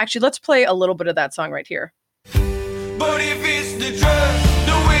 Actually, let's play a little bit of that song right here. But if it's the drugs,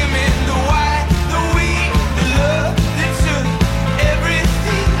 the women, the wine, the weed, the love that took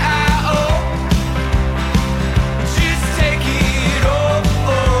everything I owe, just take it all,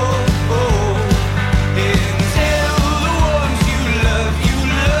 and tell the ones you love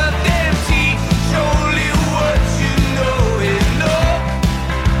them, teach only what you know, and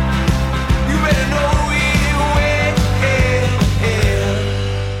you better know it well.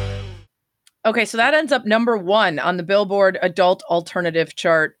 Okay, so that ends up number 1 on the Billboard Adult Alternative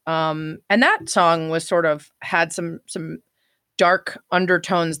chart. And that song was sort of had some dark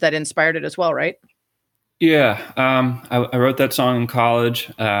undertones that inspired it as well, right? Yeah, I wrote that song in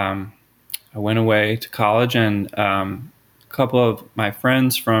college. I went away to college, and a couple of my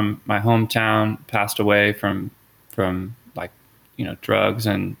friends from my hometown passed away from like, drugs,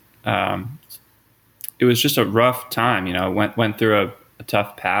 and it was just a rough time. Went through a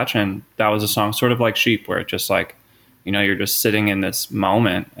tough patch, and that was a song sort of like Sheep, where it just like, you're just sitting in this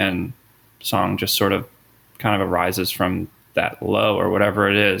moment, and the song just sort of kind of arises from that low or whatever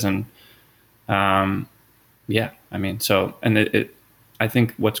it is. And yeah, I mean, so, and I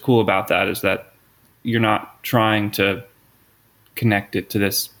think what's cool about that is that you're not trying to connect it to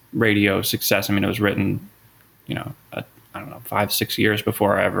this radio success. I mean, it was written, I don't know, 5-6 years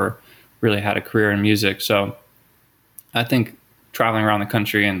before I ever really had a career in music. So I think traveling around the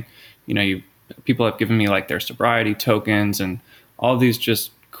country, and people have given me like their sobriety tokens and all these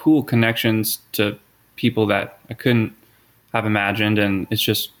just cool connections to people that I couldn't have imagined, and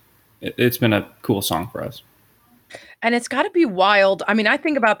it's been a cool song for us. And it's got to be wild. I mean, I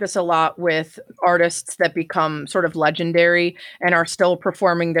think about this a lot with artists that become sort of legendary and are still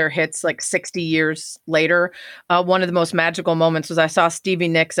performing their hits like 60 years later. One of the most magical moments was I saw Stevie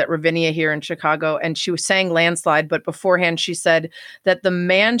Nicks at Ravinia here in Chicago, and she was saying Landslide, but beforehand she said that the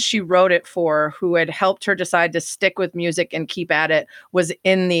man she wrote it for, who had helped her decide to stick with music and keep at it, was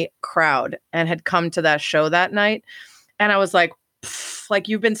in the crowd and had come to that show that night. And I was like, like,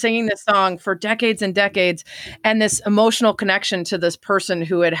 you've been singing this song for decades and decades, and this emotional connection to this person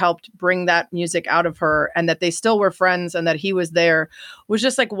who had helped bring that music out of her, and that they still were friends, and that he was there, was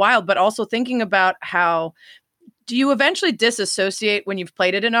just like wild. But also thinking about how, do you eventually disassociate when you've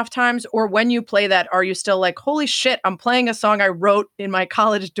played it enough times? Or when you play that, are you still like, holy shit, I'm playing a song I wrote in my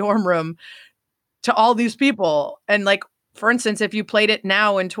college dorm room to all these people? And like, for instance, if you played it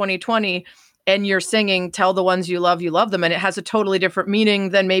now in 2020, and you're singing Tell the Ones You Love Them, and it has a totally different meaning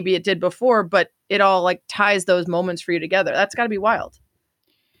than maybe it did before, but it all like ties those moments for you together. That's got to be wild.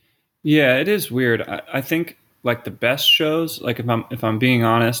 Yeah, it is weird. I think like the best shows, like if I'm being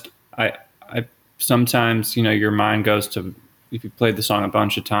honest, I sometimes, your mind goes to, if you played the song a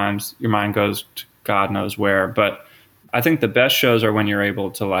bunch of times, your mind goes to God knows where. But I think the best shows are when you're able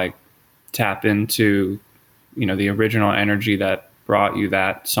to like tap into, the original energy that brought you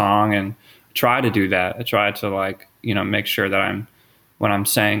that song, and try to do that. I try to like, make sure that when I'm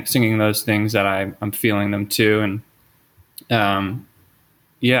singing those things, that I'm feeling them too. And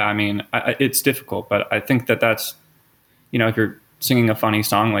yeah, I mean, it's difficult, but I think that's, if you're singing a funny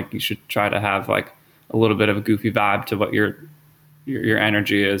song, like you should try to have like a little bit of a goofy vibe to what your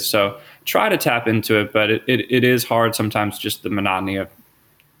energy is. So try to tap into it, but it is hard sometimes, just the monotony of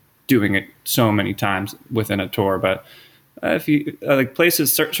doing it so many times within a tour. But if you like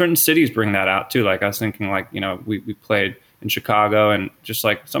places, certain cities bring that out too. Like I was thinking, like, we played in Chicago, and just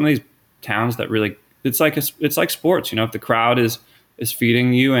like some of these towns that really, it's like sports. If the crowd is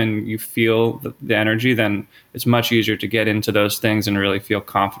feeding you and you feel the energy, then it's much easier to get into those things and really feel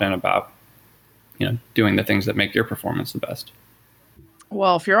confident about, doing the things that make your performance the best.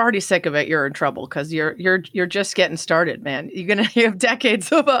 Well, if you're already sick of it, you're in trouble, because you're just getting started, man. You have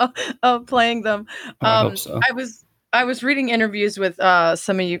decades of playing them. I hope so. I was reading interviews with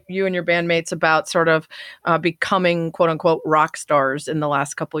some of you and your bandmates about sort of becoming quote unquote rock stars in the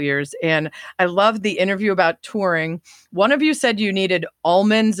last couple of years. And I loved the interview about touring. One of you said you needed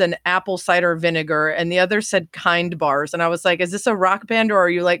almonds and apple cider vinegar, and the other said Kind bars. And I was like, is this a rock band, or are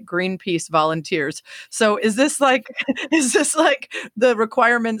you like Greenpeace volunteers? So is this like the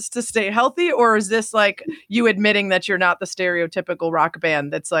requirements to stay healthy, or is this like you admitting that you're not the stereotypical rock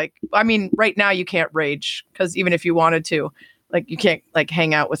band that's like, I mean, right now you can't rage, because even if you wanted to, like, you can't like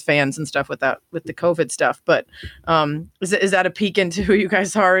hang out with fans and stuff with the COVID stuff. But is that a peek into who you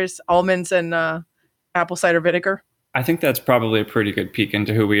guys are, is almonds and apple cider vinegar? I think that's probably a pretty good peek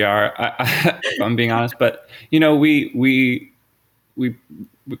into who we are, if I'm being honest. But we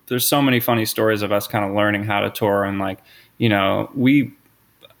there's so many funny stories of us kind of learning how to tour, and like,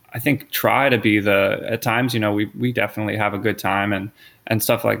 I think try to be at times, we definitely have a good time and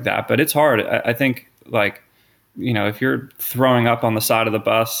stuff like that. But it's hard. I think, like, if you're throwing up on the side of the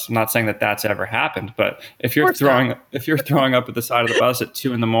bus, I'm not saying that that's ever happened, but if you're throwing up at the side of the bus at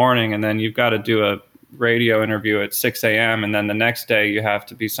 2 a.m, and then you've got to do a radio interview at 6 a.m, and then the next day you have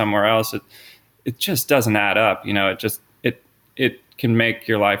to be somewhere else, it just doesn't add up. It can make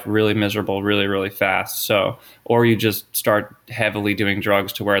your life really miserable really, really fast. So, or you just start heavily doing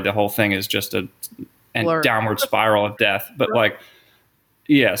drugs to where the whole thing is just a downward spiral of death. But like,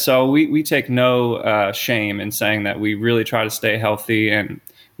 Yeah, so we take no shame in saying that we really try to stay healthy, and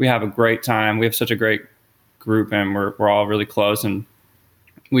we have a great time. We have such a great group, and we're all really close, and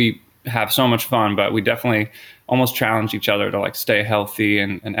we have so much fun. But we definitely almost challenge each other to like stay healthy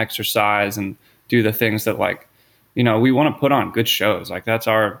and exercise and do the things that like, you know, we want to put on good shows. Like that's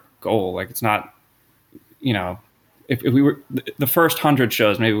our goal. Like it's not, you know, if we were the first 100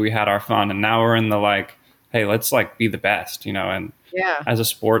 shows, maybe we had our fun, and now we're in the like, hey, let's like be the best, you know. And Yeah. as a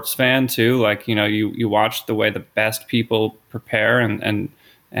sports fan too, like, you know, you watch the way the best people prepare, and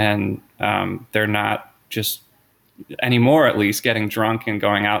they're not just anymore, at least, getting drunk and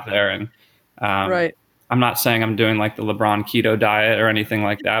going out there. And Right. I'm not saying I'm doing like the LeBron keto diet or anything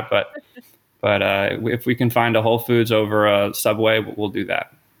like that, but if we can find a Whole Foods over a Subway, we'll do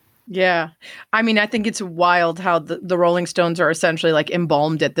that. Yeah. I mean, I think it's wild how the Rolling Stones are essentially like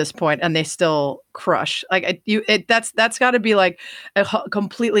embalmed at this point, and they still crush. Like that's got to be like a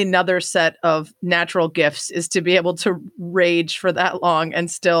completely another set of natural gifts, is to be able to rage for that long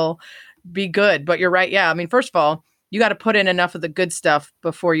and still be good. But you're right. Yeah. I mean, first of all, you got to put in enough of the good stuff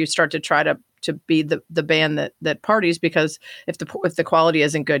before you start to try to be the band that parties, because if the quality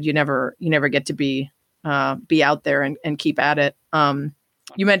isn't good, you never get to be out there and keep at it.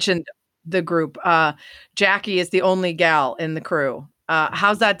 You mentioned the group. Jackie is the only gal in the crew.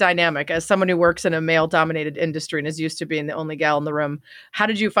 How's that dynamic? As someone who works in a male-dominated industry and is used to being the only gal in the room, how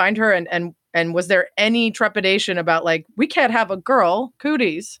did you find her? And was there any trepidation about like, we can't have a girl?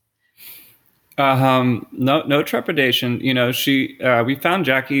 Cooties. No trepidation. You know, we found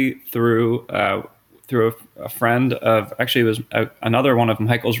Jackie through a friend of, actually it was another one of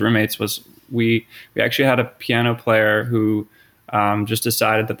Michael's roommates. We actually had a piano player who just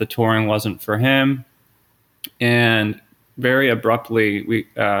decided that the touring wasn't for him, and very abruptly we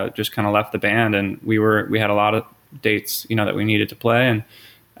just kind of left the band, and we had a lot of dates, you know, that we needed to play,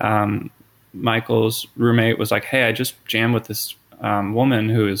 and Michael's roommate was like, "Hey, I just jammed with this woman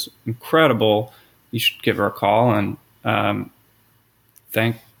who is incredible. You should give her a call." And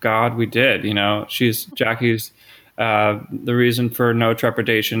thank God we did. You know, Jackie's the reason for no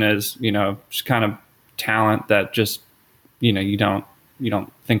trepidation is, you know, she's kind of talent that just, you know, you don't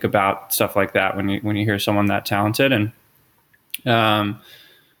think about stuff like that when you hear someone that talented. And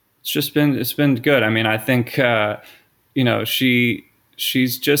it's been good. I mean, I think you know,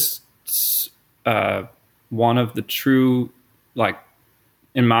 she's just one of the true, like,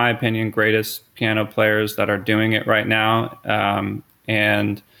 in my opinion, greatest piano players that are doing it right now.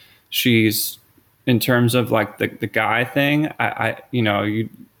 And she's, in terms of like the guy thing, I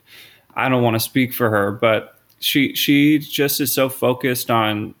don't want to speak for her, but she just is so focused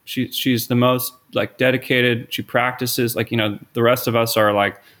on, she's the most like dedicated. She practices, like, you know, the rest of us are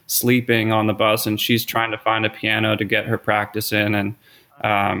like sleeping on the bus, and she's trying to find a piano to get her practice in. And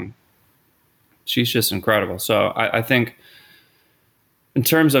she's just incredible. So I think in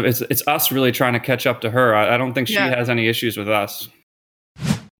terms of, it's us really trying to catch up to her. I don't think she has any issues with us.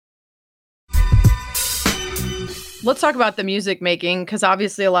 Let's talk about the music making, because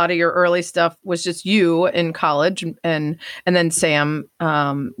obviously a lot of your early stuff was just you in college, and then Sam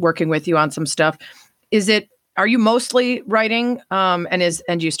working with you on some stuff. Are you mostly writing, and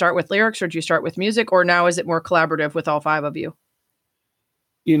do you start with lyrics, or do you start with music, or now is it more collaborative with all five of you?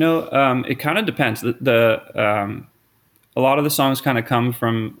 You know, it kind of depends. A lot of the songs kind of come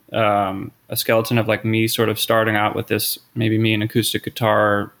from a skeleton of like me sort of starting out with this, maybe me and acoustic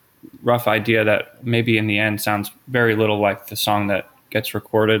guitar, rough idea that maybe in the end sounds very little like the song that gets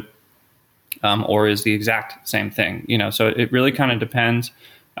recorded, or is the exact same thing, you know. So it really kind of depends.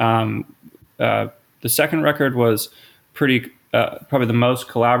 The second record was probably the most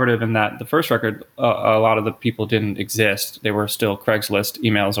collaborative, in that the first record, a lot of the people didn't exist. They were still Craigslist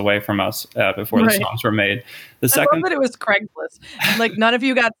emails away from us before the songs were made. The second, I love that it was Craigslist. Like, none of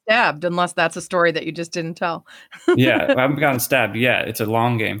you got stabbed, unless that's a story that you just didn't tell. Yeah, I haven't gotten stabbed yet. It's a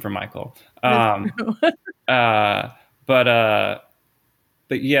long game for Michael. But yeah,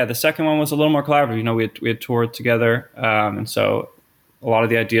 the second one was a little more collaborative. You know, we had toured together, and so a lot of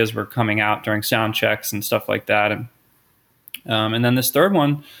the ideas were coming out during sound checks and stuff like that. And then this third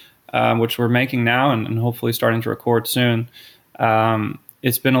one, which we're making now and hopefully starting to record soon,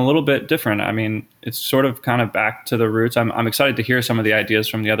 it's been a little bit different. I mean, it's sort of kind of back to the roots. I'm excited to hear some of the ideas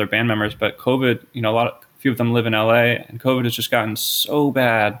from the other band members, but COVID, you know, a few of them live in LA, and COVID has just gotten so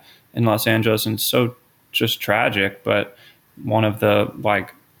bad in Los Angeles and so just tragic. But one of the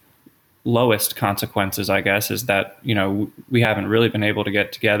like lowest consequences, I guess, is that, you know, we haven't really been able to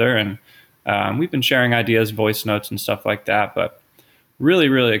get together, and we've been sharing ideas, voice notes and stuff like that, but really,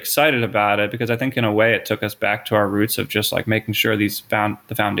 really excited about it because I think in a way it took us back to our roots of just like making sure the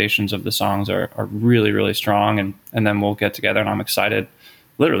foundations of the songs are really, really strong. And then we'll get together, and I'm excited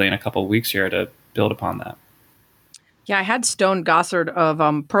literally in a couple of weeks here to build upon that. Yeah, I had Stone Gossard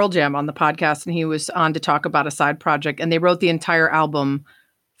of Pearl Jam on the podcast, and he was on to talk about a side project, and they wrote the entire album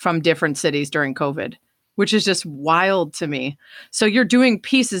from different cities during COVID, which is just wild to me. So you're doing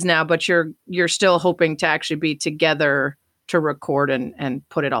pieces now, but you're still hoping to actually be together to record and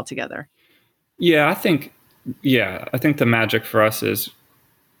put it all together. Yeah, I think the magic for us is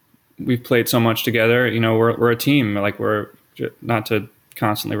we've played so much together. You know, we're a team. Like, we're not to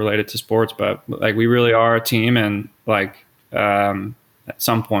constantly relate it to sports, but like we really are a team, and like at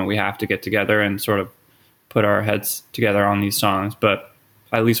some point we have to get together and sort of put our heads together on these songs. But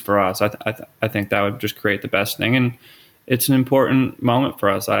at least for us, I think that would just create the best thing, and it's an important moment for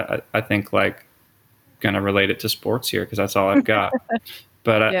us. I think like going to relate it to sports here because that's all I've got.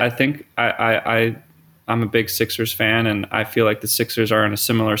 But yeah. I think I'm a big Sixers fan, and I feel like the Sixers are in a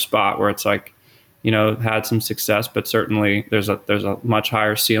similar spot where it's like, you know, had some success, but certainly there's a much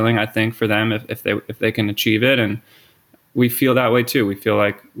higher ceiling, I think, for them if they can achieve it. And we feel that way too. We feel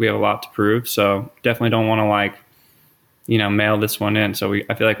like we have a lot to prove. So definitely don't want to like, you know, mail this one in. So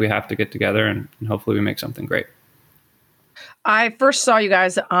I feel like we have to get together and hopefully we make something great. I first saw you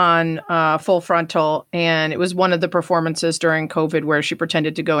guys on Full Frontal, and it was one of the performances during COVID where she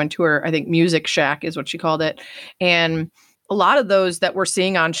pretended to go into her, I think, music shack is what she called it. And a lot of those that we're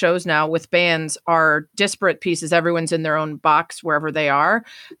seeing on shows now with bands are disparate pieces. Everyone's in their own box wherever they are.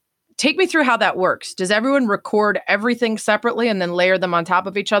 Take me through how that works. Does everyone record everything separately and then layer them on top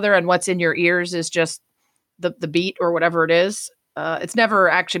of each other, and what's in your ears is just the beat or whatever it is? It's never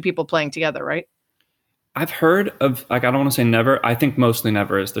actually people playing together, right? I've heard of, like, I don't want to say never. I think mostly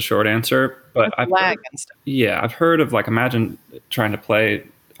never is the short answer. But I've heard of, like, imagine trying to play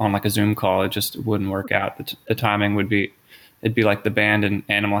on like a Zoom call. It just wouldn't work out. The timing it'd be like the band in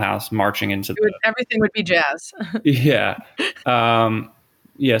Animal House marching into everything would be jazz. Yeah.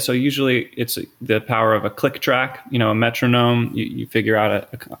 Yeah. So usually it's the power of a click track, you know, a metronome. You figure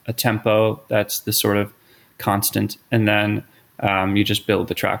out a tempo that's the sort of constant, and then you just build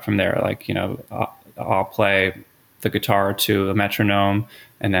the track from there. Like, you know, I'll play the guitar to a metronome,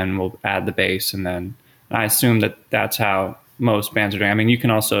 and then we'll add the bass. And then I assume that's how most bands are doing. I mean, you can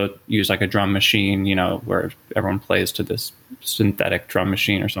also use like a drum machine, you know, where everyone plays to this synthetic drum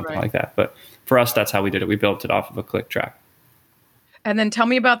machine or something like that. But for us, that's how we did it. We built it off of a click track. And then tell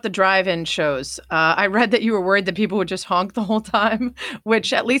me about the drive-in shows. I read that you were worried that people would just honk the whole time,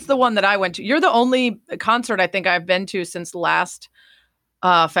 which at least the one that I went to, you're the only concert I think I've been to since last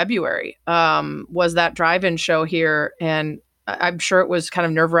February, was that drive-in show here. And I'm sure it was kind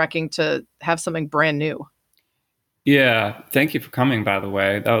of nerve-wracking to have something brand new. Yeah. Thank you for coming, by the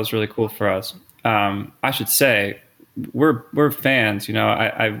way. That was really cool for us. I should say we're fans, you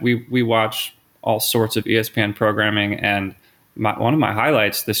know, we watch all sorts of ESPN programming, and one of my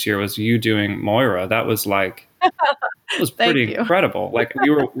highlights this year was you doing Moira. That was like, it was pretty incredible. Like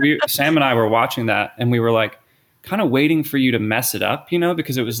Sam and I were watching that, and we were like kind of waiting for you to mess it up, you know,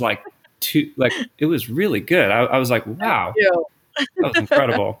 because it was like it was really good. I was like, wow, that was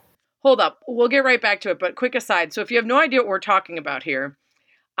incredible. Hold up. We'll get right back to it, but quick aside. So if you have no idea what we're talking about here,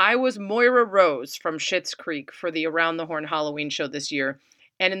 I was Moira Rose from Schitt's Creek for the Around the Horn Halloween show this year.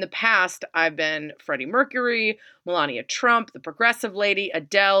 And in the past, I've been Freddie Mercury, Melania Trump, the Progressive Lady,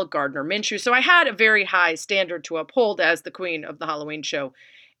 Adele, Gardner Minshew. So I had a very high standard to uphold as the queen of the Halloween show.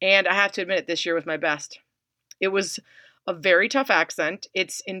 And I have to admit it, this year was my best. It was a very tough accent.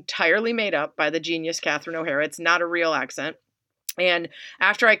 It's entirely made up by the genius Catherine O'Hara. It's not a real accent. And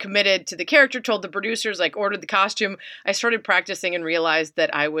after I committed to the character, told the producers, like, ordered the costume, I started practicing and realized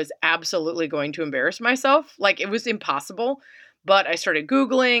that I was absolutely going to embarrass myself. Like, it was impossible. But I started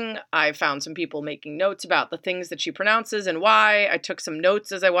Googling. I found some people making notes about the things that she pronounces and why. I took some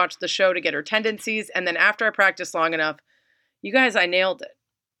notes as I watched the show to get her tendencies. And then after I practiced long enough, you guys, I nailed it.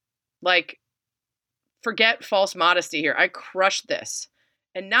 Like, forget false modesty here. I crushed this.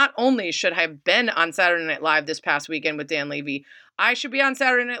 And not only should I have been on Saturday Night Live this past weekend with Dan Levy, I should be on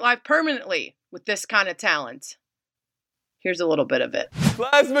Saturday Night Live permanently with this kind of talent. Here's a little bit of it.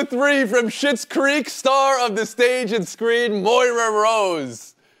 Plasma 3 from Schitt's Creek, star of the stage and screen, Moira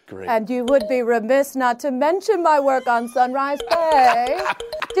Rose. Great. And you would be remiss not to mention my work on Sunrise Bay.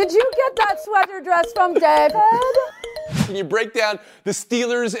 Did you get that sweater dress from David? Can you break down the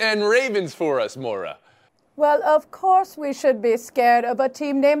Steelers and Ravens for us, Moira? Well, of course we should be scared of a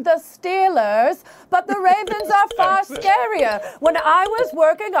team named the Steelers, but the Ravens are far scarier. When I was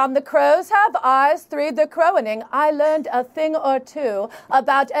working on The Crows Have Eyes 3 The Crowaning, I learned a thing or two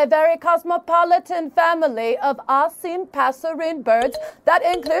about a very cosmopolitan family of Arcine passerine birds that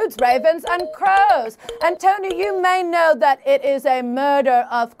includes ravens and crows. And Tony, you may know that it is a murder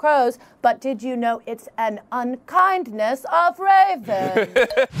of crows, but did you know it's an unkindness of ravens?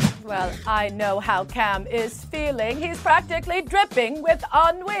 Well, I know how Cam is feeling. He's practically dripping with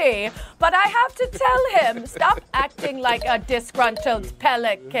ennui. But I have to tell him, stop acting like a disgruntled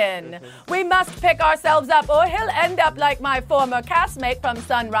pelican. We must pick ourselves up or he'll end up like my former castmate from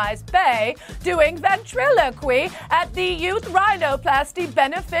Sunrise Bay, doing ventriloquy at the Youth Rhinoplasty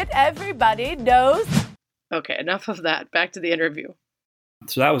benefit everybody knows. Okay, enough of that. Back to the interview.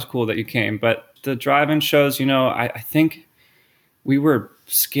 So that was cool that you came. But the drive-in shows, I think we were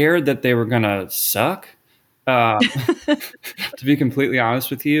scared that they were going to suck, to be completely honest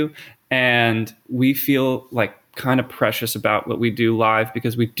with you. And we feel like kind of precious about what we do live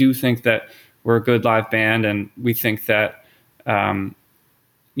because we do think that we're a good live band. And we think that, that's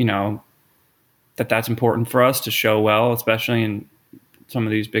important for us to show well, especially in some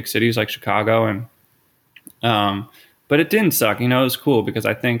of these big cities like Chicago. And, but it didn't suck, it was cool because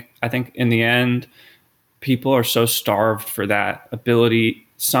I think in the end, people are so starved for that ability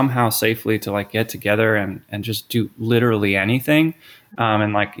somehow safely to like get together and just do literally anything.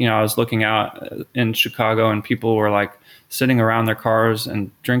 And I was looking out in Chicago and people were like sitting around their cars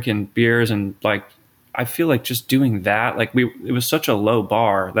and drinking beers. And like, I feel like just doing that, like it was such a low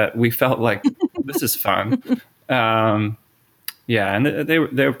bar that we felt like this is fun. And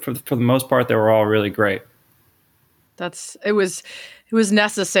they for the most part, they were all really great. It was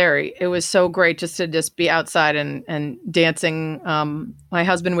necessary. It was so great just to be outside and dancing. My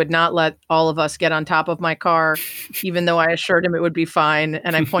husband would not let all of us get on top of my car, even though I assured him it would be fine.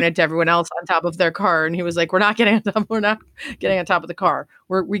 And I pointed to everyone else on top of their car, and he was like, "We're not getting on top. We're not getting on top of the car.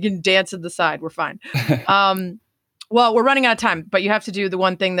 We can dance at the side. We're fine." Well, we're running out of time, but you have to do the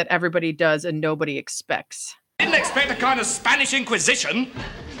one thing that everybody does and nobody expects. Didn't expect a kind of Spanish Inquisition.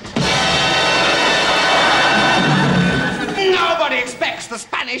 Nobody expects the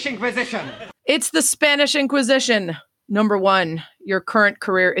Spanish Inquisition. It's the Spanish Inquisition. Number 1, your current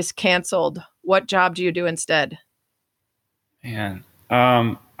career is canceled. What job do you do instead? Man,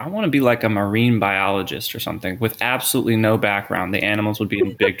 I want to be like a marine biologist or something with absolutely no background. The animals would be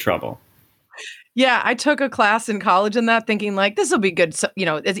in big trouble. Yeah, I took a class in college in that thinking like, this will be good. So,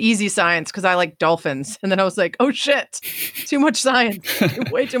 it's easy science because I like dolphins. And then I was like, oh shit, too much science,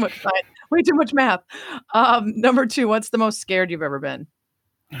 way too much science. Way too much math. Number 2, what's the most scared you've ever been?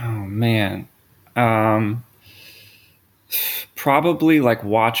 Oh, man. Probably like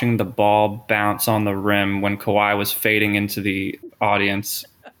watching the ball bounce on the rim when Kawhi was fading into the audience.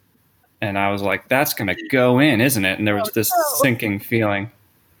 And I was like, that's going to go in, isn't it? And there was this sinking feeling.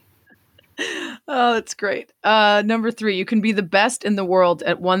 Oh, that's great. Number 3, you can be the best in the world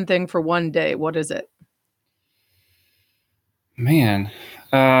at one thing for one day. What is it? Man,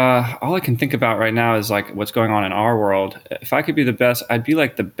 all I can think about right now is like what's going on in our world. If I could be the best, I'd be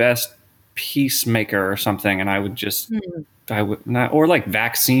like the best peacemaker or something. And I would just, I would not, or like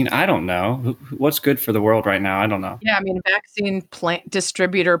vaccine. I don't know what's good for the world right now. I don't know. Yeah. I mean, vaccine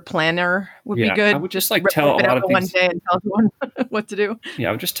distributor planner would be good. I would just like tell a lot of one day and tell everyone what to do. Yeah.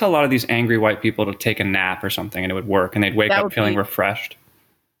 I would just tell a lot of these angry white people to take a nap or something and it would work and they'd wake up feeling refreshed.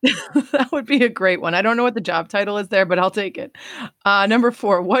 That would be a great one. I don't know what the job title is there, but I'll take it. Number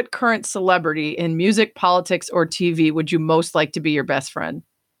 4, what current celebrity in music, politics, or TV would you most like to be your best friend?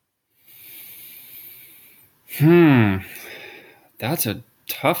 That's a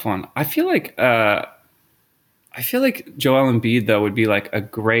tough one. I feel like Joel Embiid though would be like a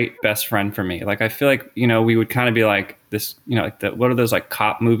great best friend for me. Like I feel like we would kind of be like this. Like what are those like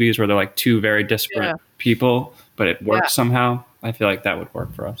cop movies where they're like two very disparate people, but it works somehow. I feel like that would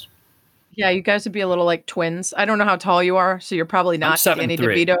work for us. Yeah, you guys would be a little like twins. I don't know how tall you are, so you're probably not Danny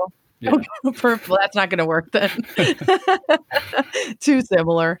DeVito. Yeah. Well, that's not going to work then. Too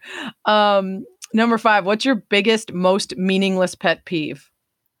similar. Number 5, what's your biggest, most meaningless pet peeve?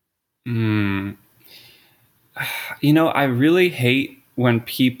 I really hate when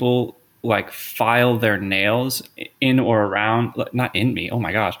people like file their nails in or around, not in me. Oh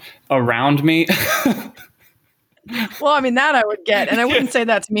my gosh, around me. Well, I mean, that I would get, and I wouldn't say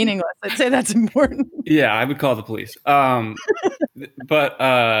that's meaningless. I'd say that's important. Yeah, I would call the police. But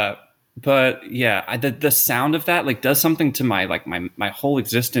yeah, the sound of that like does something to my whole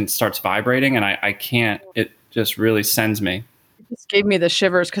existence starts vibrating, and I can't. It just really sends me. just gave me the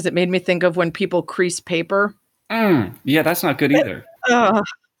shivers because it made me think of when people crease paper. Yeah, that's not good either. Yeah,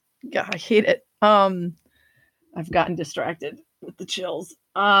 I hate it. I've gotten distracted with the chills.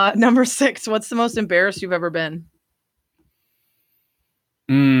 Number 6, what's the most embarrassed you've ever been?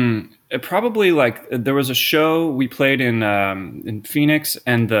 It probably like there was a show we played in Phoenix,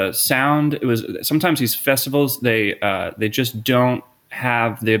 and the sound, it was sometimes these festivals they just don't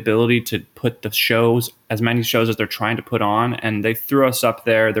have the ability to put as many shows as they're trying to put on, and they threw us up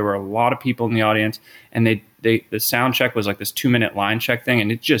there. There were a lot of people in the audience, and the sound check was like this 2-minute line check thing,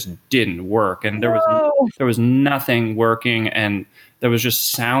 and it just didn't work, and there was nothing working, and there was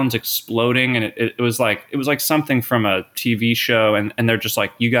just sounds exploding, and it was like something from a TV show, and they're just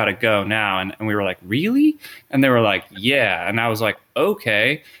like, you got to go now, and we were like, really? And they were like, yeah, and I was like,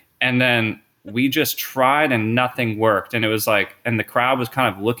 okay, and then we just tried and nothing worked, and it was like, and the crowd was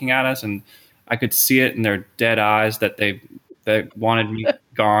kind of looking at us, and I could see it in their dead eyes that they wanted me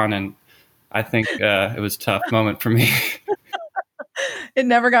gone, and I think it was a tough moment for me. It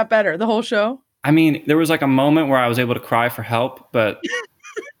never got better, the whole show? I mean, there was like a moment where I was able to cry for help, but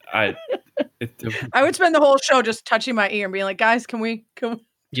I would spend the whole show just touching my ear and being like, guys, can we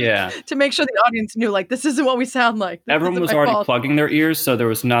yeah, to make sure the audience knew, like, this isn't what we sound like. Everyone was already plugging their ears, so there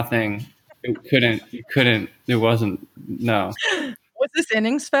was nothing. It wasn't, no. Was this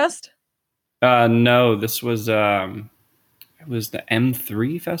Innings Fest? No, this was, it was the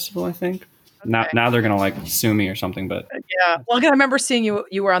M3 festival, I think. Okay. Now they're going to like sue me or something, but. Yeah. Well, I remember seeing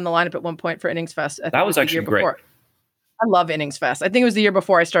you were on the lineup at one point for Innings Fest. That was actually great. I love Innings Fest. I think it was the year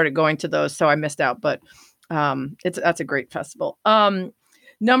before I started going to those, so I missed out, but that's a great festival.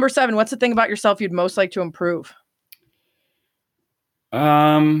 Number 7, what's the thing about yourself you'd most like to improve?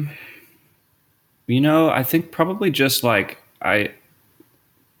 I think probably just like I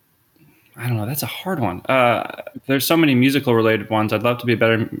don't know. That's a hard one. There's so many musical related ones. I'd love to be a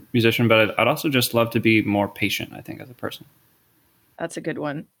better musician, but I'd also just love to be more patient, I think, as a person. That's a good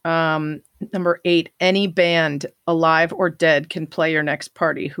one. Number 8, any band, alive or dead, can play your next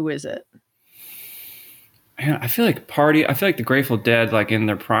party. Who is it? Man, I feel like the Grateful Dead, like in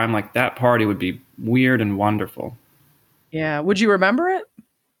their prime, like that party would be weird and wonderful. Yeah. Would you remember it?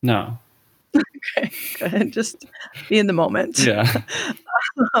 No. Okay, good. Just be in the moment. Yeah.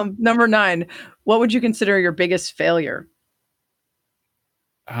 Number 9, what would you consider your biggest failure?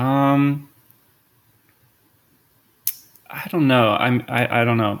 I don't know. I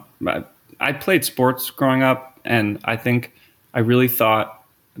don't know. I played sports growing up, and I think I really thought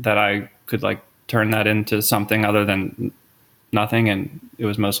that I could like turn that into something other than nothing, and it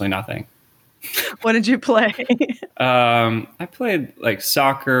was mostly nothing. What did you play? I played like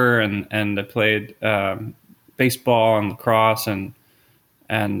soccer and I played baseball and lacrosse and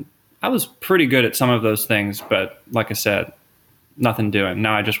I was pretty good at some of those things, but like I said, nothing doing.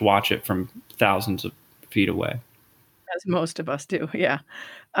 Now I just watch it from thousands of feet away. As most of us do, yeah.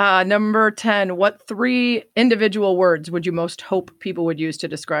 Number 10, what 3 individual words would you most hope people would use to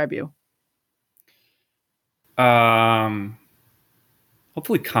describe you?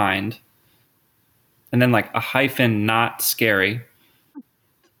 Hopefully kind. And then like a hyphen, not scary.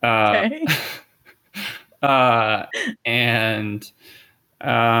 Okay. And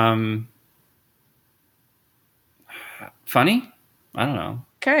funny? I don't know.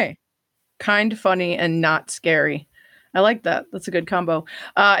 Okay. Kind, funny, and not scary. I like that. That's a good combo.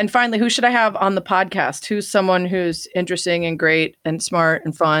 And finally, who should I have on the podcast? Who's someone who's interesting and great and smart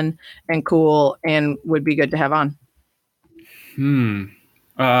and fun and cool and would be good to have on?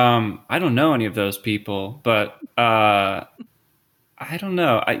 I don't know any of those people, but I don't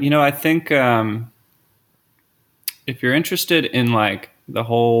know. I think if you're interested in like the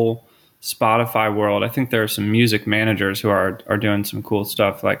whole Spotify world, I think there are some music managers who are doing some cool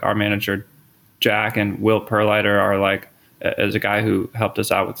stuff. Like our manager, Jack, and Will Perliter are like, as a guy who helped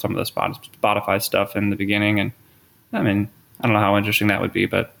us out with some of the Spotify stuff in the beginning. And I mean, I don't know how interesting that would be,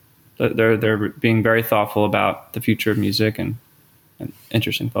 but they're being very thoughtful about the future of music and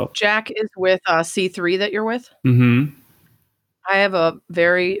interesting folks. Jack is with C3 that you're with? Mm-hmm. I have a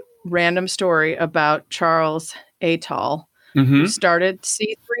very random story about Charles Atal, who started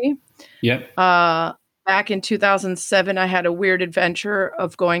C3. Yep. Back in 2007, I had a weird adventure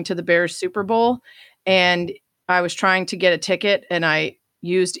of going to the Bears Super Bowl, and I was trying to get a ticket, and I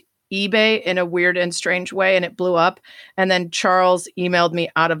used eBay in a weird and strange way, and it blew up. And then Charles emailed me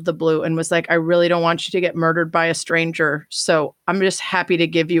out of the blue and was like, I really don't want you to get murdered by a stranger, so I'm just happy to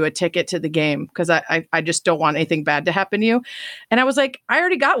give you a ticket to the game because I just don't want anything bad to happen to you. And I was like, I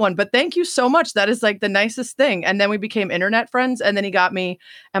already got one, but thank you so much. That is like the nicest thing. And then we became internet friends, and then he got me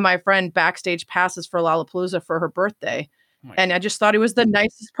and my friend backstage passes for Lollapalooza for her birthday. And I just thought he was the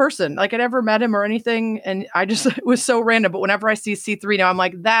nicest person. Like, I'd ever met him or anything. And it was so random. But whenever I see C3 now, I'm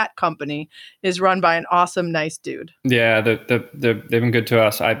like, that company is run by an awesome, nice dude. Yeah, they've been good to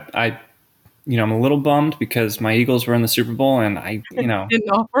us. I'm a little bummed because my Eagles were in the Super Bowl and I Didn't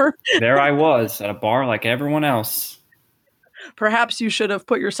offer. there I was at a bar like everyone else. Perhaps you should have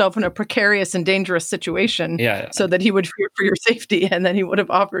put yourself in a precarious and dangerous situation so that he would fear for your safety, and then he would have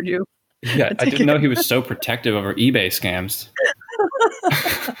offered you. Yeah, I didn't know he was so protective over eBay scams.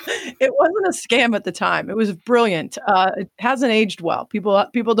 It wasn't a scam at the time. It was brilliant. It hasn't aged well.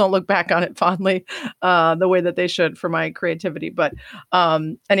 People don't look back on it fondly the way that they should for my creativity. But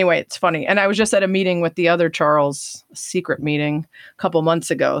anyway, it's funny. And I was just at a meeting with the other Charles, a secret meeting a couple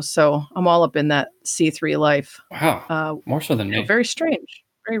months ago. So I'm all up in that C3 life. Wow. More so than me. Very strange.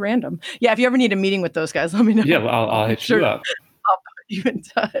 Very random. Yeah, if you ever need a meeting with those guys, let me know. Yeah, I'll hit you up. I'll put you in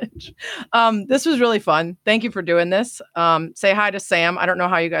touch. This was really fun. Thank you for doing this. Say hi to Sam. I don't know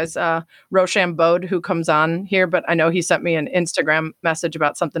how you guys, Rochambeau, who comes on here, but I know he sent me an Instagram message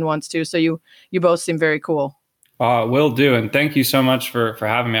about something once too. So you both seem very cool. Will do. And thank you so much for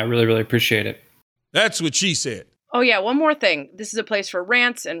having me. I really, really appreciate it. That's what she said. Oh, yeah. One more thing. This is a place for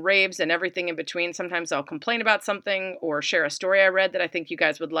rants and raves and everything in between. Sometimes I'll complain about something or share a story I read that I think you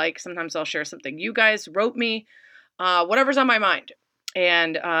guys would like. Sometimes I'll share something you guys wrote me, whatever's on my mind.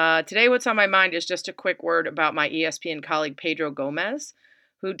 And today what's on my mind is just a quick word about my ESPN colleague, Pedro Gomez,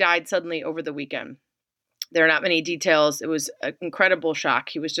 who died suddenly over the weekend. There are not many details. It was an incredible shock.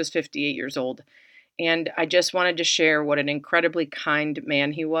 He was just 58 years old. And I just wanted to share what an incredibly kind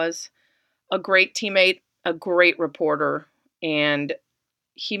man he was. A great teammate, a great reporter, and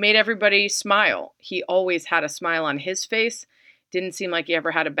he made everybody smile. He always had a smile on his face. Didn't seem like he ever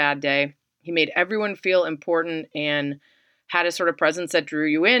had a bad day. He made everyone feel important and had a sort of presence that drew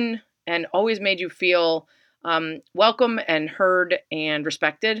you in and always made you feel welcome and heard and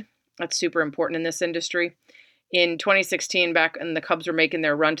respected. That's super important in this industry. In 2016, back when the Cubs were making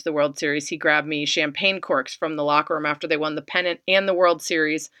their run to the World Series, he grabbed me champagne corks from the locker room after they won the pennant and the World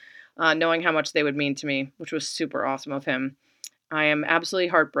Series, knowing how much they would mean to me, which was super awesome of him. I am absolutely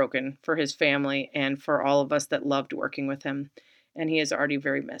heartbroken for his family and for all of us that loved working with him, and he is already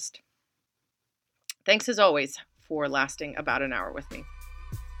very missed. Thanks as always for lasting about an hour with me.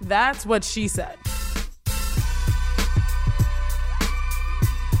 That's what she said.